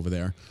Shock over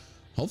there.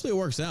 Hopefully it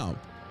works out.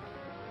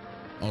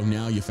 Oh,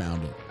 now you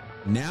found it.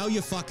 Now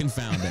you fucking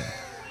found it.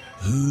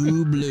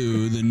 Who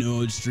blew the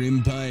Nord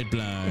Stream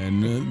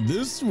pipeline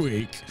this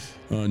week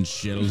on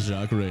Shell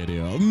Shock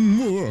Radio?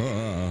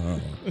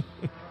 All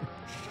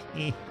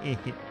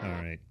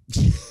right.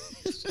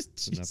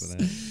 Enough of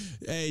that.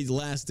 Hey,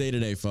 last day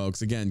today,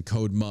 folks. Again,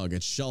 code MUG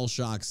at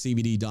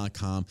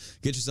shellshockcbd.com.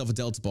 Get yourself a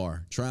Delta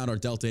bar. Try out our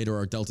Delta 8 or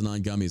our Delta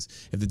 9 gummies.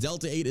 If the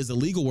Delta 8 is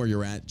illegal where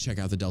you're at, check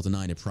out the Delta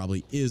 9. It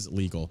probably is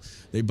legal.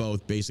 They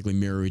both basically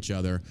mirror each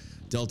other.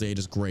 Delta 8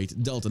 is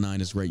great. Delta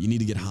 9 is great. You need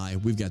to get high.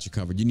 We've got you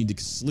covered. You need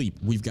to sleep.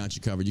 We've got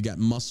you covered. You got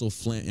muscle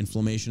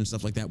inflammation and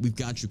stuff like that. We've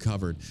got you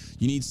covered.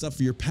 You need stuff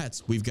for your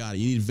pets. We've got it.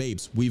 You need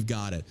vapes. We've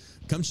got it.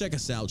 Come check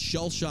us out,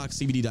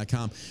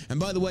 shellshockcbd.com. And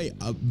by the way,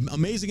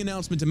 amazing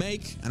announcement to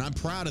make, and I'm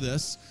proud of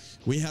this.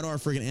 We had our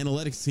friggin'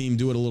 analytics team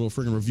do a little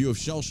friggin' review of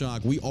Shell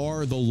Shock. We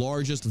are the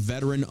largest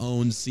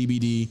veteran-owned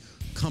CBD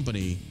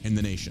company in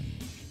the nation.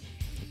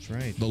 That's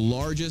right. The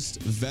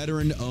largest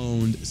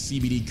veteran-owned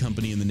CBD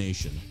company in the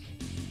nation.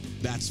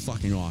 That's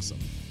fucking awesome.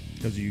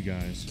 Because of you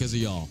guys. Because of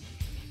y'all.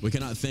 We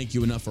cannot thank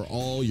you enough for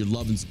all your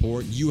love and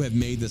support. You have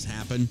made this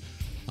happen.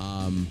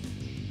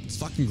 It's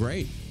fucking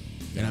great.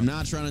 And I'm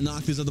not trying to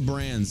knock these other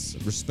brands.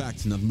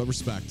 Respect, nothing but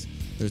respect.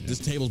 This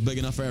table's big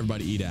enough for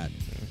everybody to eat at.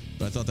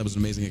 But I thought that was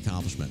an amazing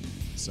accomplishment.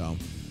 So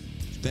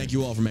thank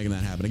you all for making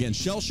that happen. Again,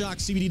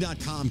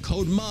 shellshockcbd.com,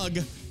 code MUG.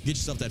 Get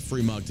yourself that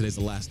free mug. Today's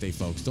the last day,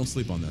 folks. Don't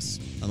sleep on this.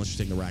 Unless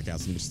you're taking the rack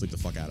out, so you can sleep the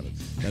fuck out of it.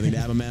 Anything to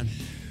happen, man?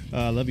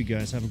 Love you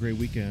guys. Have a great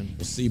weekend.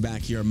 We'll see you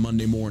back here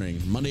Monday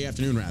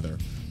afternoon,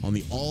 on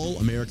the All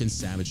American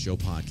Savage Show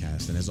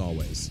podcast. And as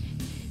always,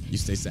 you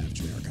stay savage,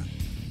 America.